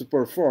to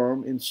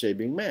perform in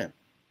saving man.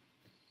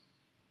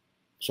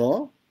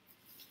 So,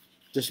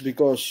 just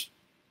because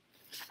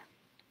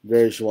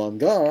there is one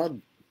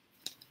God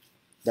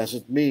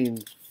doesn't mean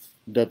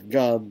that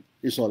God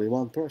is only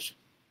one person.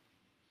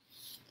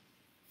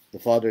 The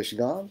Father is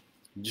God,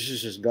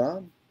 Jesus is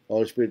God, the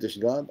Holy Spirit is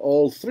God.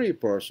 All three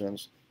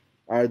persons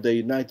are the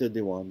united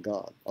in one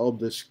God of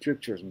the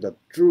Scriptures, the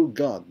true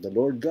God, the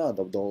Lord God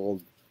of the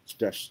Old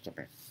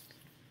Testament.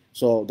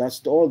 So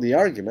that's all the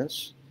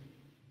arguments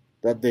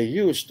that they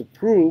use to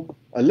prove,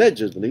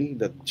 allegedly,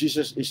 that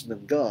Jesus is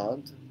not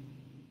God,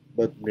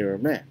 but mere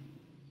man.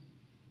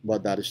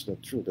 But that is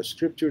not true. The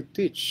Scripture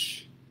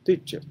teach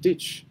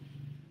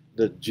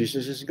that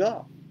Jesus is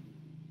God.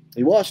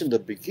 He was in the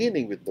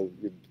beginning with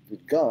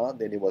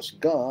God, and He was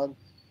God,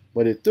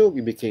 but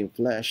He became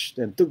flesh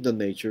and took the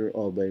nature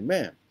of a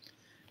man.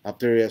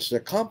 After He has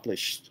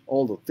accomplished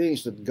all the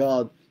things that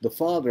God the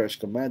Father has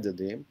commanded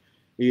Him,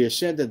 He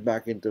ascended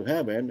back into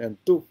heaven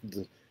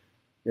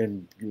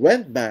and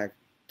went back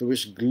to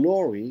His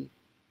glory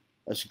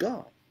as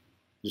God.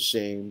 The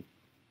same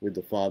with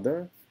the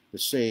Father, the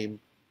same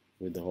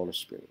with the Holy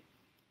Spirit.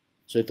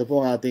 So ito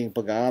po ang ating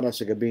pag-aaral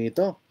sa gabing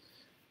ito.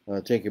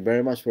 Thank you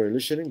very much for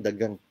listening.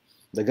 Dagang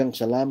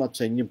salamat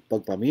sa inyong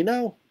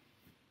pagpaminaw.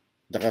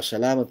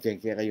 Salamat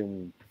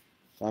kayong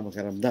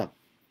makaramdam.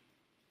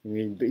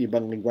 Yung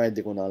ibang lingwahe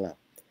hindi ko na alam.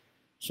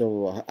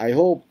 So I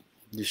hope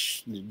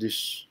this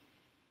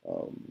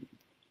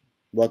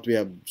what we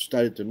have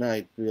studied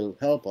tonight will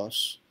help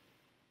us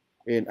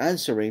in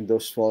answering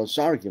those false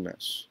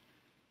arguments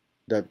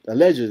that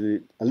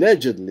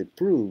allegedly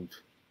prove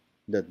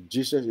that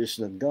Jesus is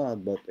not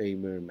God but a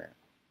mere man.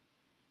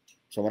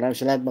 So maraming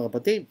salamat mga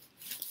kapatid.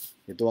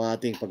 Ito ang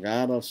ating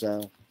pag-aaral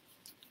sa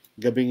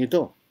gabing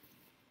ito.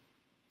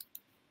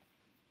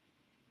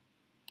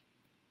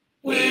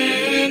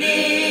 When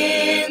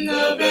in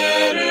the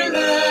better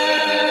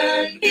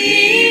land,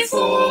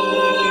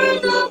 before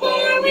the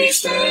bar we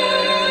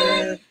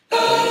stand,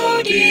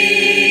 how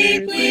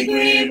deeply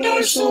grieved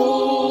our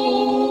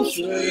souls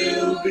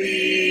will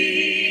be.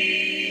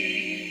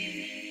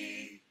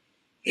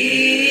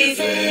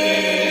 If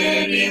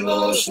any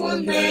lost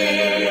one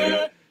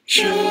there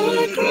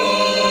should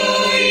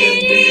cry in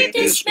deep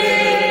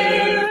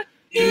despair,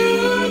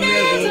 you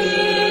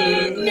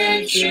never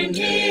mentioned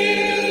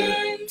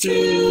him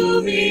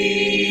to me.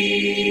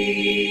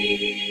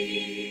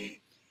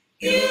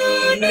 You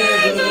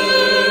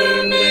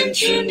never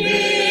mentioned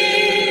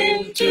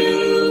him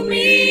to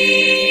me.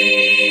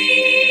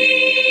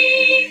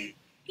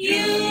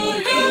 You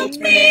helped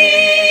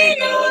me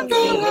not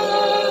the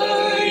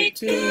light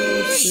to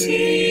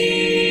see.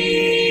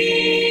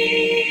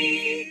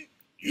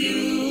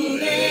 You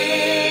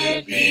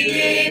led me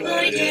day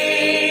by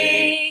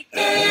day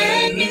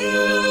and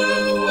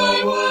knew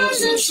I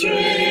was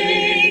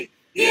astray,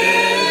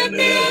 yet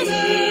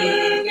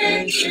never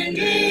mentioned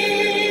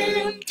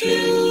him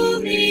to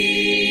me.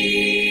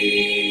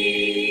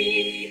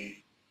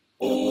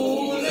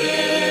 Oh,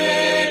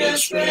 let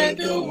us spread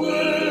the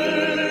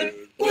word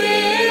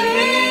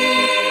wherever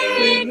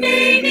it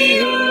may be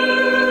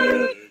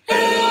heard.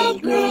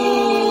 Help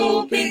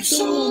groping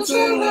souls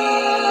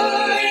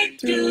alike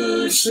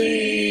to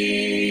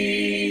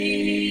see.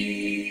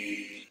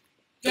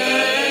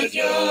 That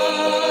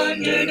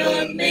yonder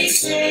none may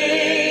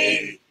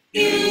say,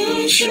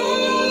 you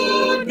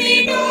showed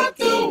me not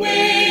the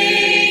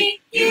way.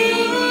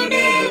 You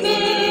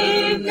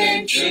never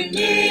mentioned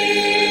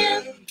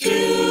him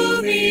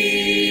to me.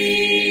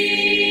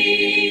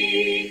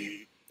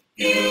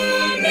 You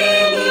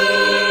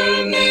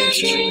never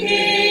mentioned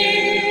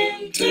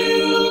him to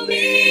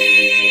me.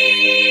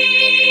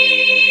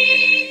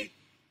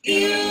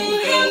 You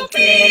helped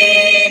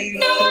me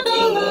not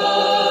the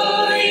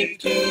light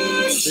to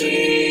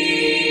see.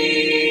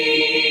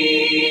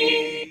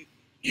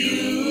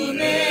 You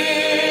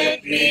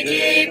led me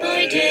day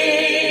by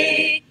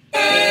day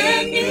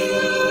and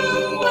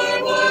knew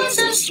I was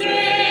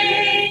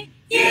astray,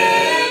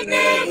 yet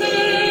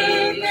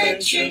never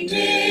mentioned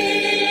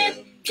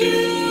him to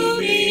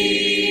me.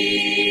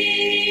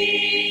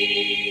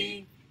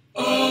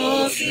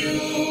 A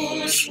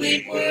few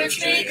sweet words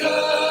may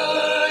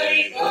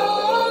guide a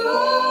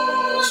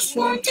lost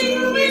one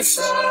to his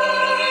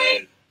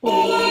side,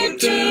 or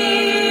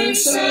turn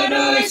sad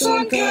eyes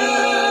on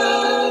Calvary.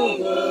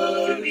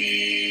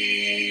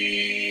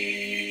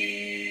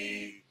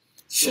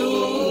 So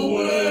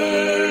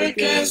work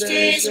as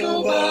days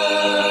go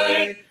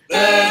by,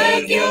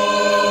 that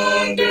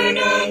yonder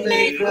none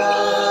may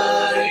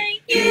cry,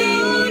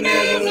 you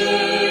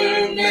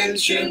never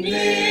mentioned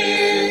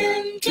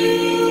him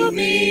to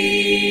me.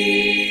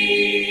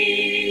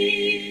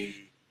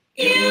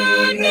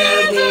 You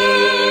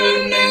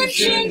never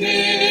mentioned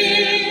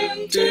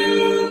him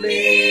to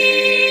me.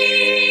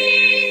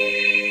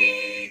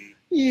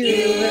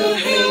 You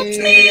helped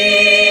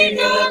me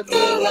not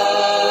the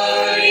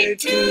light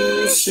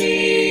to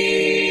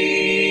see.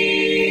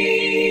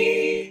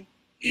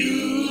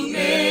 You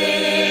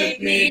met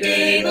me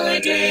day by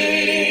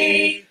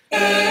day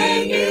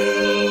and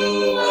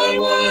knew I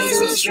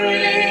was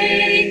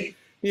astray,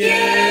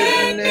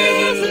 yet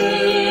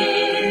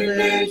never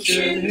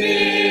mentioned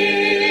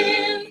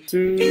him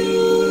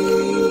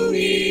to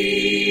me.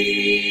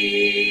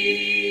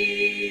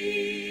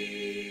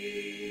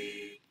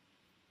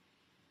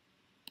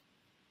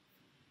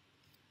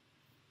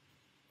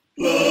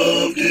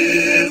 Love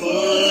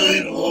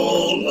divine,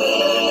 all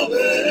love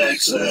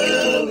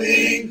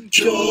excelling,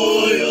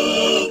 joy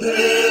of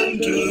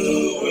heaven to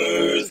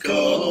earth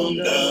come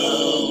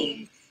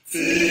down.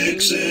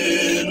 Fix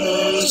in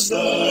us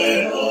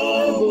thy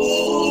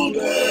humble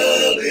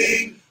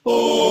dwelling,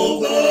 all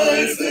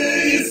thy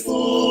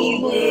faithful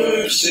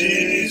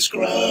mercies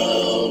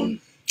crown.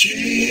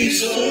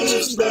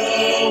 Jesus,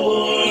 thou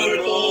art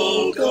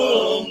all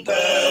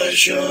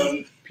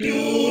compassion,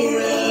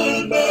 pure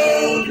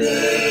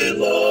unbounded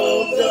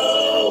love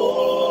thou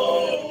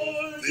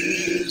art.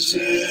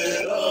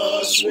 Visit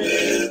us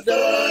with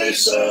thy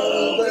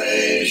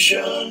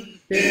salvation,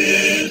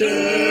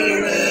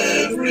 enter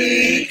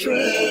every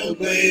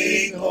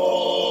trembling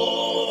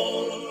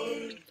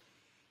heart.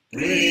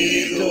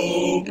 Breathe,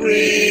 oh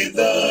breathe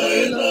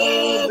thy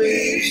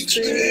loving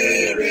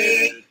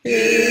spirit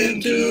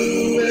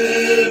into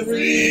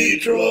every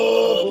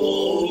troubled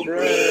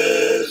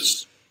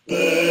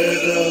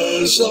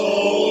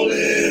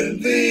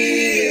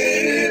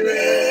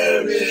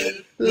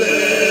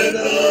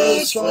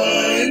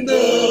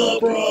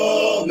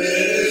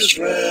this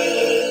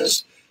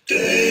rest.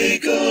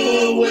 Take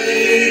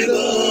away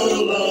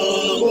the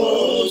love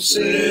of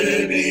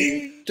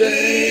sinning.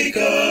 Take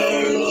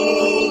our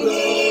load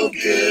of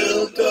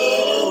guilt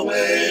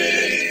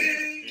away.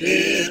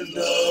 In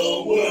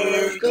the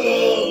work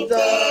of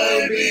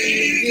thy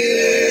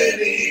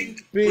beginning,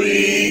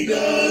 bring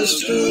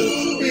us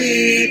to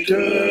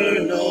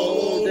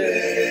eternal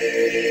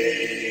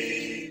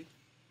day.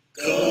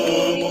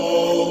 Come,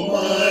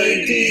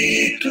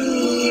 Almighty,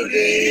 to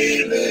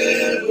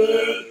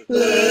deliver.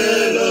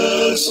 Let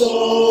us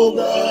all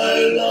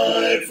thy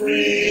life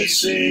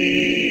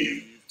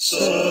receive.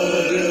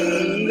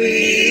 Suddenly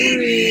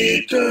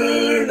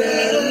return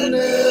and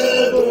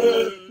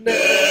never,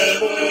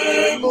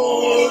 never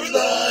more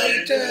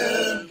thy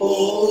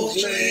temples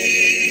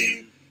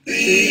leave.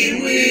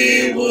 Thee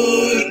we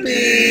would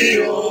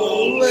be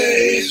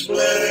always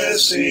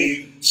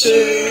blessing,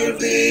 serve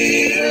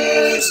thee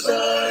as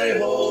thy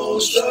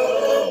host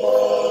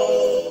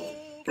above.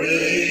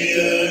 Pray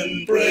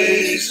and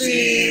praise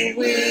thee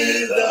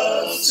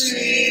without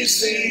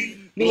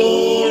ceasing,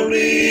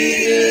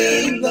 glory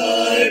in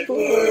thy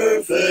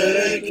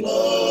perfect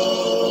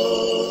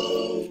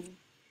love.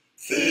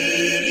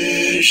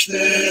 Finish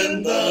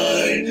then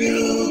thy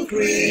new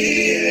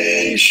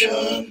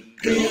creation,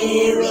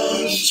 pure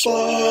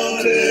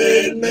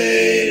unspotted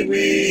may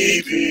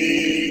we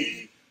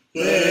be.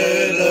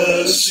 Let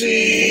us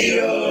see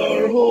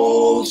our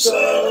whole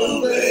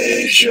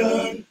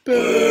salvation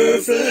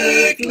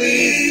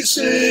perfectly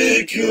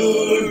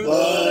secured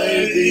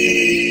by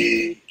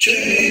thee.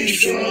 Change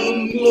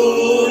from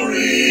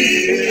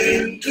glory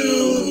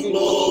into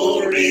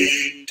glory,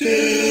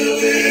 till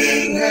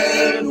in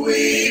hand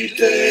we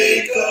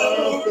take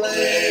our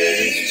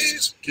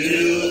place,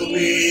 till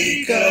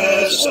we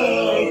cast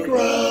our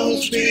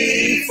crowns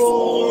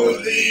before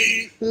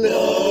thee,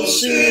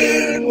 lost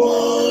in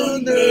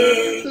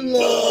wonder,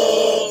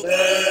 love,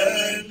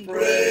 and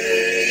praise.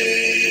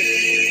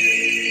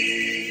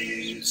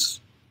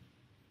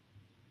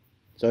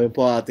 So yun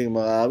po ating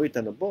mga awit.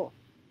 Ano po?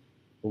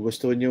 Kung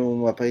gusto niyo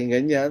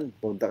mapakinggan yan,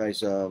 punta kayo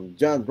sa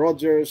John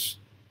Rogers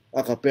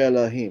a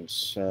cappella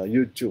hymns sa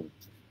YouTube.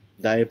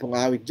 Dahil pong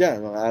awit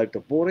dyan, mga awit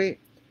na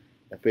puri,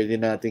 na pwede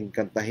nating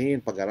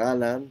kantahin,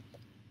 pag-aralan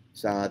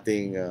sa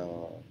ating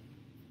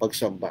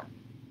pagsamba.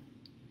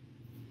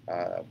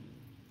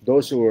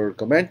 Those who were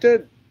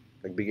commented,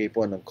 nagbigay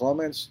po ng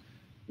comments,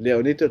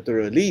 Leonito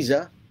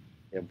Torreliza,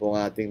 yan po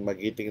ang ating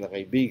magiting na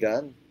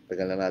kaibigan,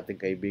 tagal na nating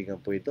kaibigan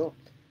po ito.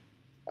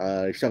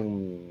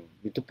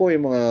 Ito po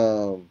yung mga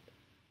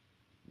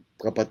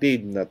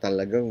kapatid na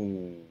talagang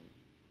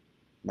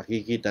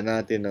makikita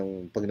natin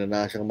ng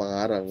pagnanasang mga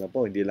aral na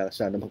po, hindi lang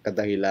sana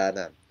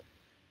magkadahilanan.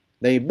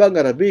 Na ibang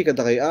arabi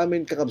kada kay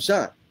amin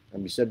kakabsat.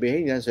 Ang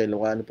sabihin yan, sa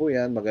Ilocano po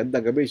yan, magandang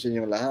gabi sa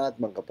inyong lahat,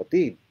 mga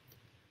kapatid.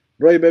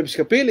 Roy Bebs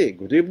Kapili,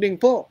 good evening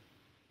po.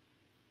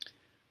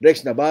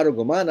 Rex Navarro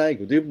Gumanay,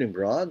 good evening,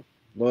 Brad.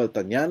 Noel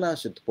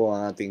Tanyanas, ito po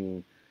ang ating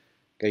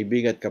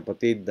kaibigan at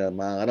kapatid na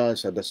mga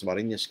sa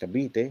Dasmariñas,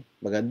 Cavite.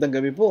 Magandang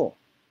gabi po.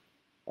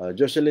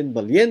 Jocelyn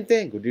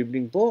Valiente, good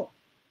evening po.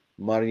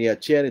 Maria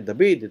Cherry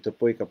David, ito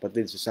po ay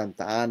kapatid sa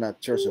Santa Ana,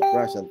 Church of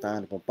Christ,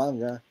 Santa Ana,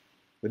 Pampanga.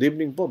 Good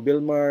evening po.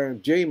 Bilmar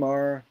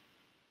Jmar,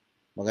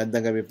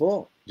 magandang gabi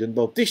po. John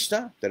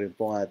Bautista, ito rin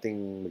po ang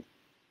ating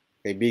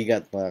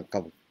kaibigan at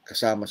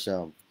kasama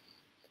sa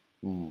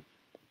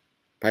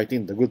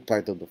fighting the good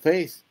fight of the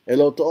faith.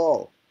 Hello to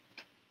all.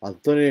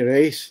 Anthony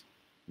Reyes,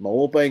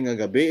 maupay nga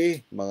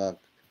gabi, mga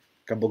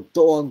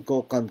kabugtuan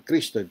ko kan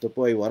Kristo. Ito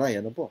po ay waray,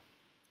 ano po?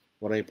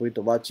 Waray po ito,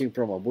 watching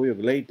from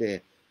Abuyog,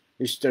 Leyte,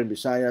 Eastern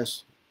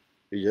Visayas,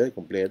 region,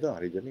 kompleto,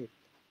 region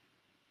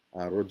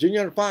 8.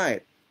 Junior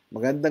Fight,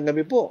 magandang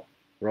gabi po.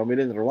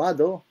 Romilin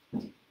Ruado,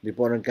 di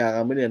po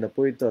nagkakamili, ano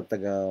po ito,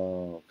 taga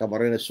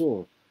Camarines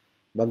Sur.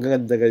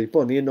 Magandang gabi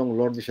po, Ninong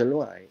Lord de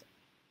Shalwa.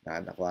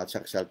 Anak ko at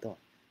saksal to.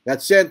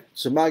 Gatset,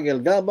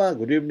 Sumagil Gaba,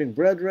 good evening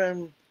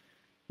brethren.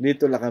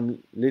 Lito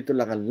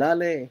Lakan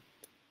Lale,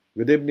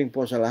 good evening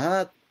po sa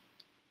lahat.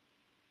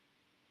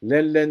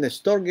 Lenlen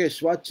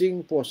Estorges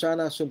watching po,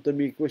 sana soon to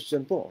be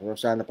Christian po.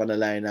 Sana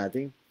panalain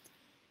natin.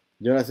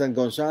 Jonathan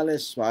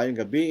Gonzalez,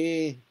 maayong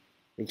gabi.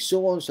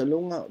 Iksuon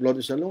Salunga, Lord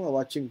Salunga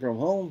watching from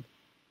home.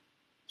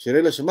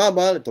 Cirilo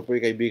Sumabal, ito po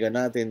yung kaibigan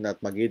natin at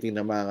magiting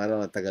na mga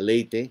na taga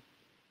Leyte.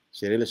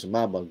 Cirilo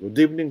Sumabal, good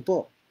evening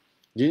po.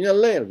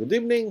 Genial Lair, good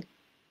evening.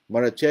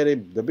 Maracheri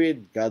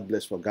David, God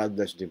bless po. God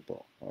bless din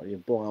po. Yun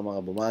po ang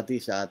mga bumati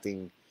sa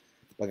ating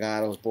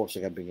pag-aaral po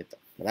sa gabing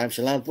ito. Maraming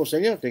salamat po sa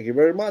inyo. Thank you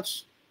very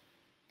much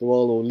to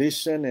all who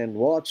listen and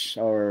watch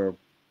our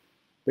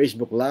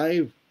Facebook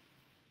Live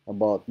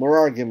about more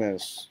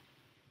arguments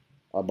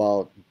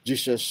about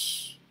Jesus,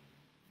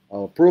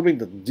 proving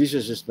that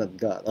Jesus is not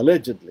God,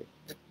 allegedly.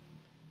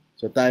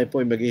 So tayo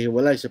po ay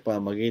maghihiwalay sa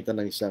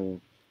pamagitan ng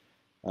isang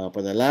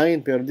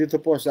panalangin. Pero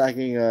dito po sa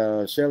aking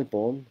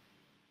cellphone,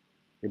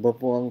 iba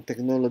po ang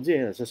technology.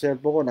 Sa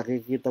cellphone ko,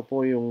 nakikita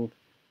po yung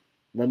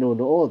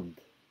nanonood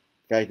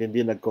kahit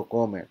hindi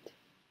nagko-comment.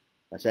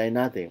 Kasayin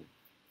natin.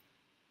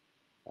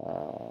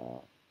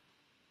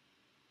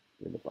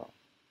 Yun pa.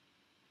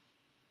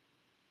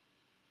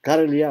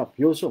 Carelia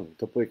Yusong,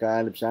 ito po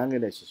ikaalip sa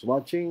Angeles, is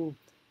watching.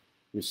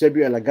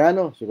 Eusebio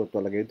Alagano, siguro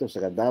talaga ito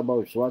sa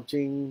Davao, is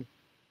watching.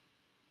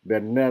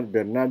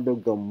 Bernardo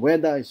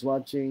Gamueda is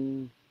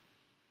watching.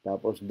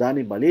 Tapos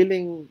Danny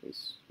Baliling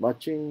is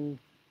watching.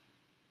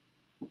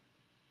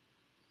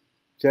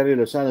 Cherry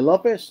Lozano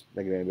Lopez,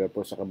 nag-member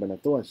po sa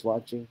Cabanatuan, is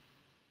watching.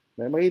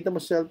 May makita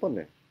mo sa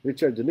cellphone eh.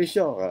 Richard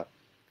Dionisio,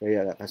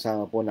 kaya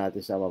kasama po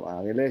natin sa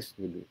Angeles,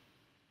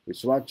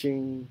 is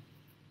watching.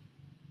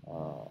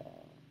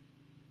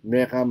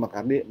 Mecca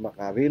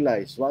Macarila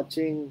is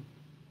watching.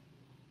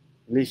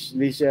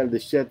 Liesel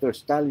Desieto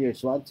Stalio is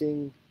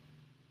watching.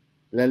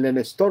 Lenlen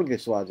Estorge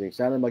is watching.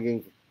 Sana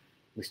maging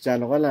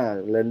Cristiano ka na,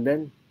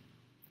 Lenlen.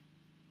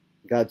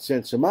 God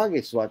sent Sumagi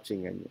is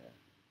watching.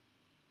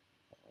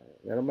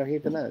 Pero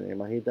makita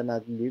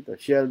natin dito.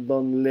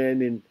 Sheldon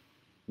Lenin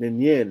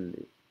Neniel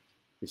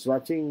is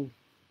watching.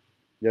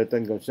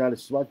 Jerton Gonzalez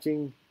is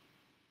watching.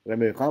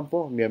 Ramiro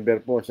Campo,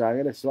 member po sa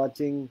akin, is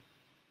watching.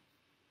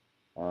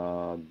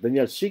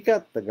 Daniel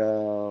Sikat, taga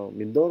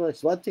Mindoro,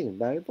 is watching.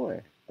 Dahil po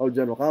eh.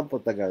 Aljan Ocampo,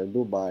 taga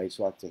Dubai, is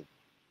watching.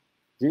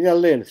 Genial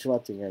Lynn is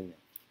watching.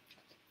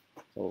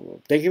 So,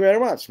 thank you very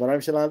much.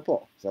 Maraming salamat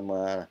po sa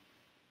mga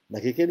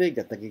nakikinig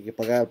at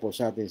nakikipag-aral po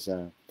sa atin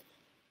sa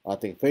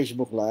ating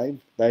Facebook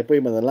Live. Dahil po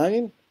yung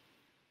manalangin.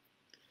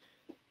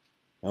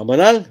 Ang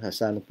banal,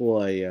 sana po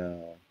ay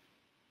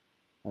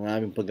ang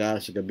aming pag-aaral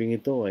sa gabing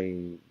ito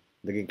ay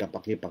naging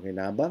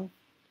kapaki-pakinabang.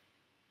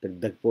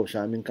 Dagdag po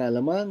sa aming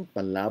kaalaman,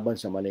 panlaban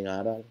sa maling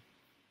aral.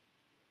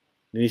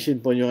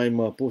 Ninisin po nyo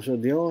kayong mga puso,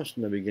 Diyos,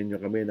 nabigyan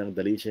nyo kami ng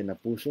dalisay na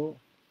puso,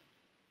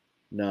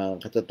 na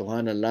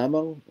katotohanan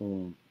lamang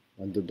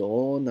ando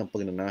doon ang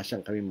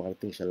pagnanasang kami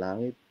makarating sa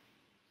langit.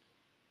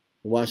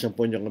 Iwasan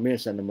po nyo kami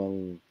sa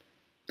namang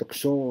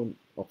tukso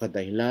o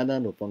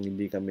kadahilanan upang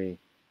hindi kami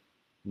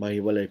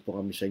mahiwalay po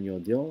kami sa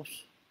inyo,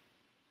 Diyos.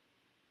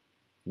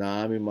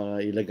 Na aming mga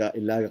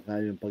ilaga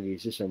kami yung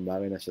pag-iisip sa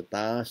bagay na sa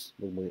taas,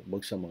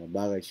 wag sa mga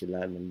bagay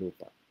sila ng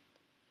lupa.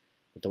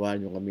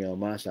 Patawarin niyo kami,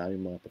 Ama, sa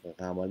aming mga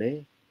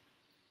pagkakamali.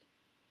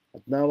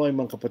 At nawa yung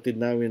mga kapatid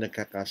namin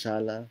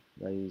nagkakasala,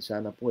 ay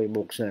sana po ay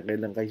muksan na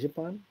kailang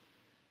kaisipan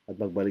at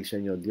magbalik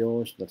sa inyo,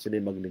 Diyos, at sila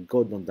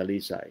maglingkod ng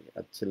dalisay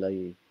at sila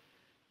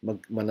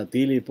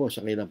manatili po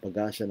sa kanilang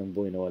pag-asa ng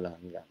buhay na wala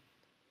hanggan.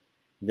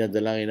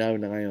 Dinadalangin namin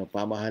na ngayon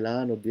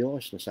pamahalaan, o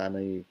Diyos, na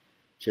sana'y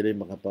sila'y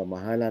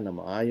makapamahala na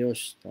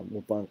maayos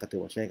upang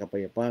katiwasayan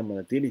kapayapaan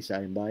manatili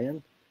sa aming bayan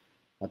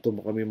at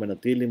tumo kami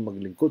manatiling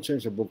maglingkod sa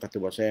buong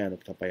katiwasayan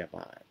at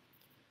kapayapaan.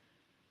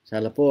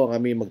 Sana po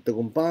kami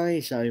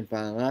magtagumpay sa aming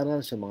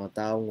pangangaral sa mga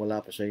taong wala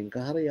pa sa iyong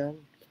kaharian.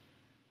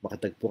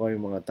 Makatagpo kami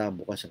mga tao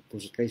bukas ang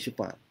puso't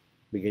kaisipan.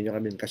 Bigyan niyo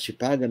kami ng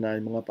kasipagan na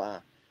aming mga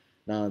paa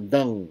na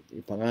handang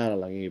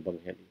ipangaral ang iyong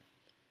ebanghelyo.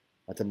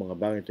 At ang mga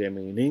bagay ito ay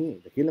aming hiningi.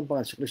 Dakilang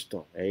pangalan sa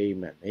Kristo.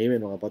 Amen. Amen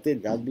mga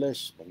kapatid. God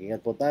bless.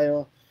 Mag-ingat po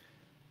tayo.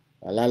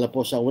 Alala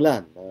po sa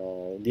ulan.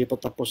 Hindi pa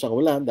tapos ang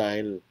ulan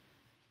dahil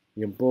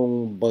yung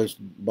pong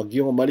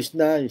bagyong umalis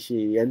na,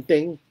 si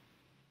Yenteng,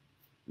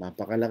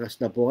 napakalakas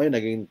na po ngayon.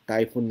 Naging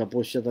typhoon na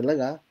po siya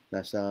talaga.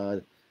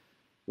 Nasa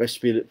West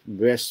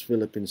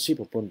Philippine Sea,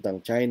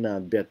 papuntang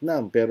China,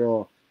 Vietnam.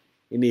 Pero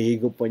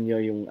inihigop pa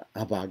niya yung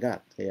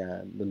habagat.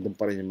 Kaya doon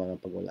pa rin yung mga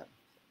pag-ulan.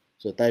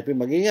 So tayo po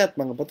mag-ingat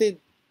mga kapatid.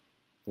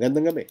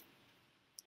 Magandang gabi.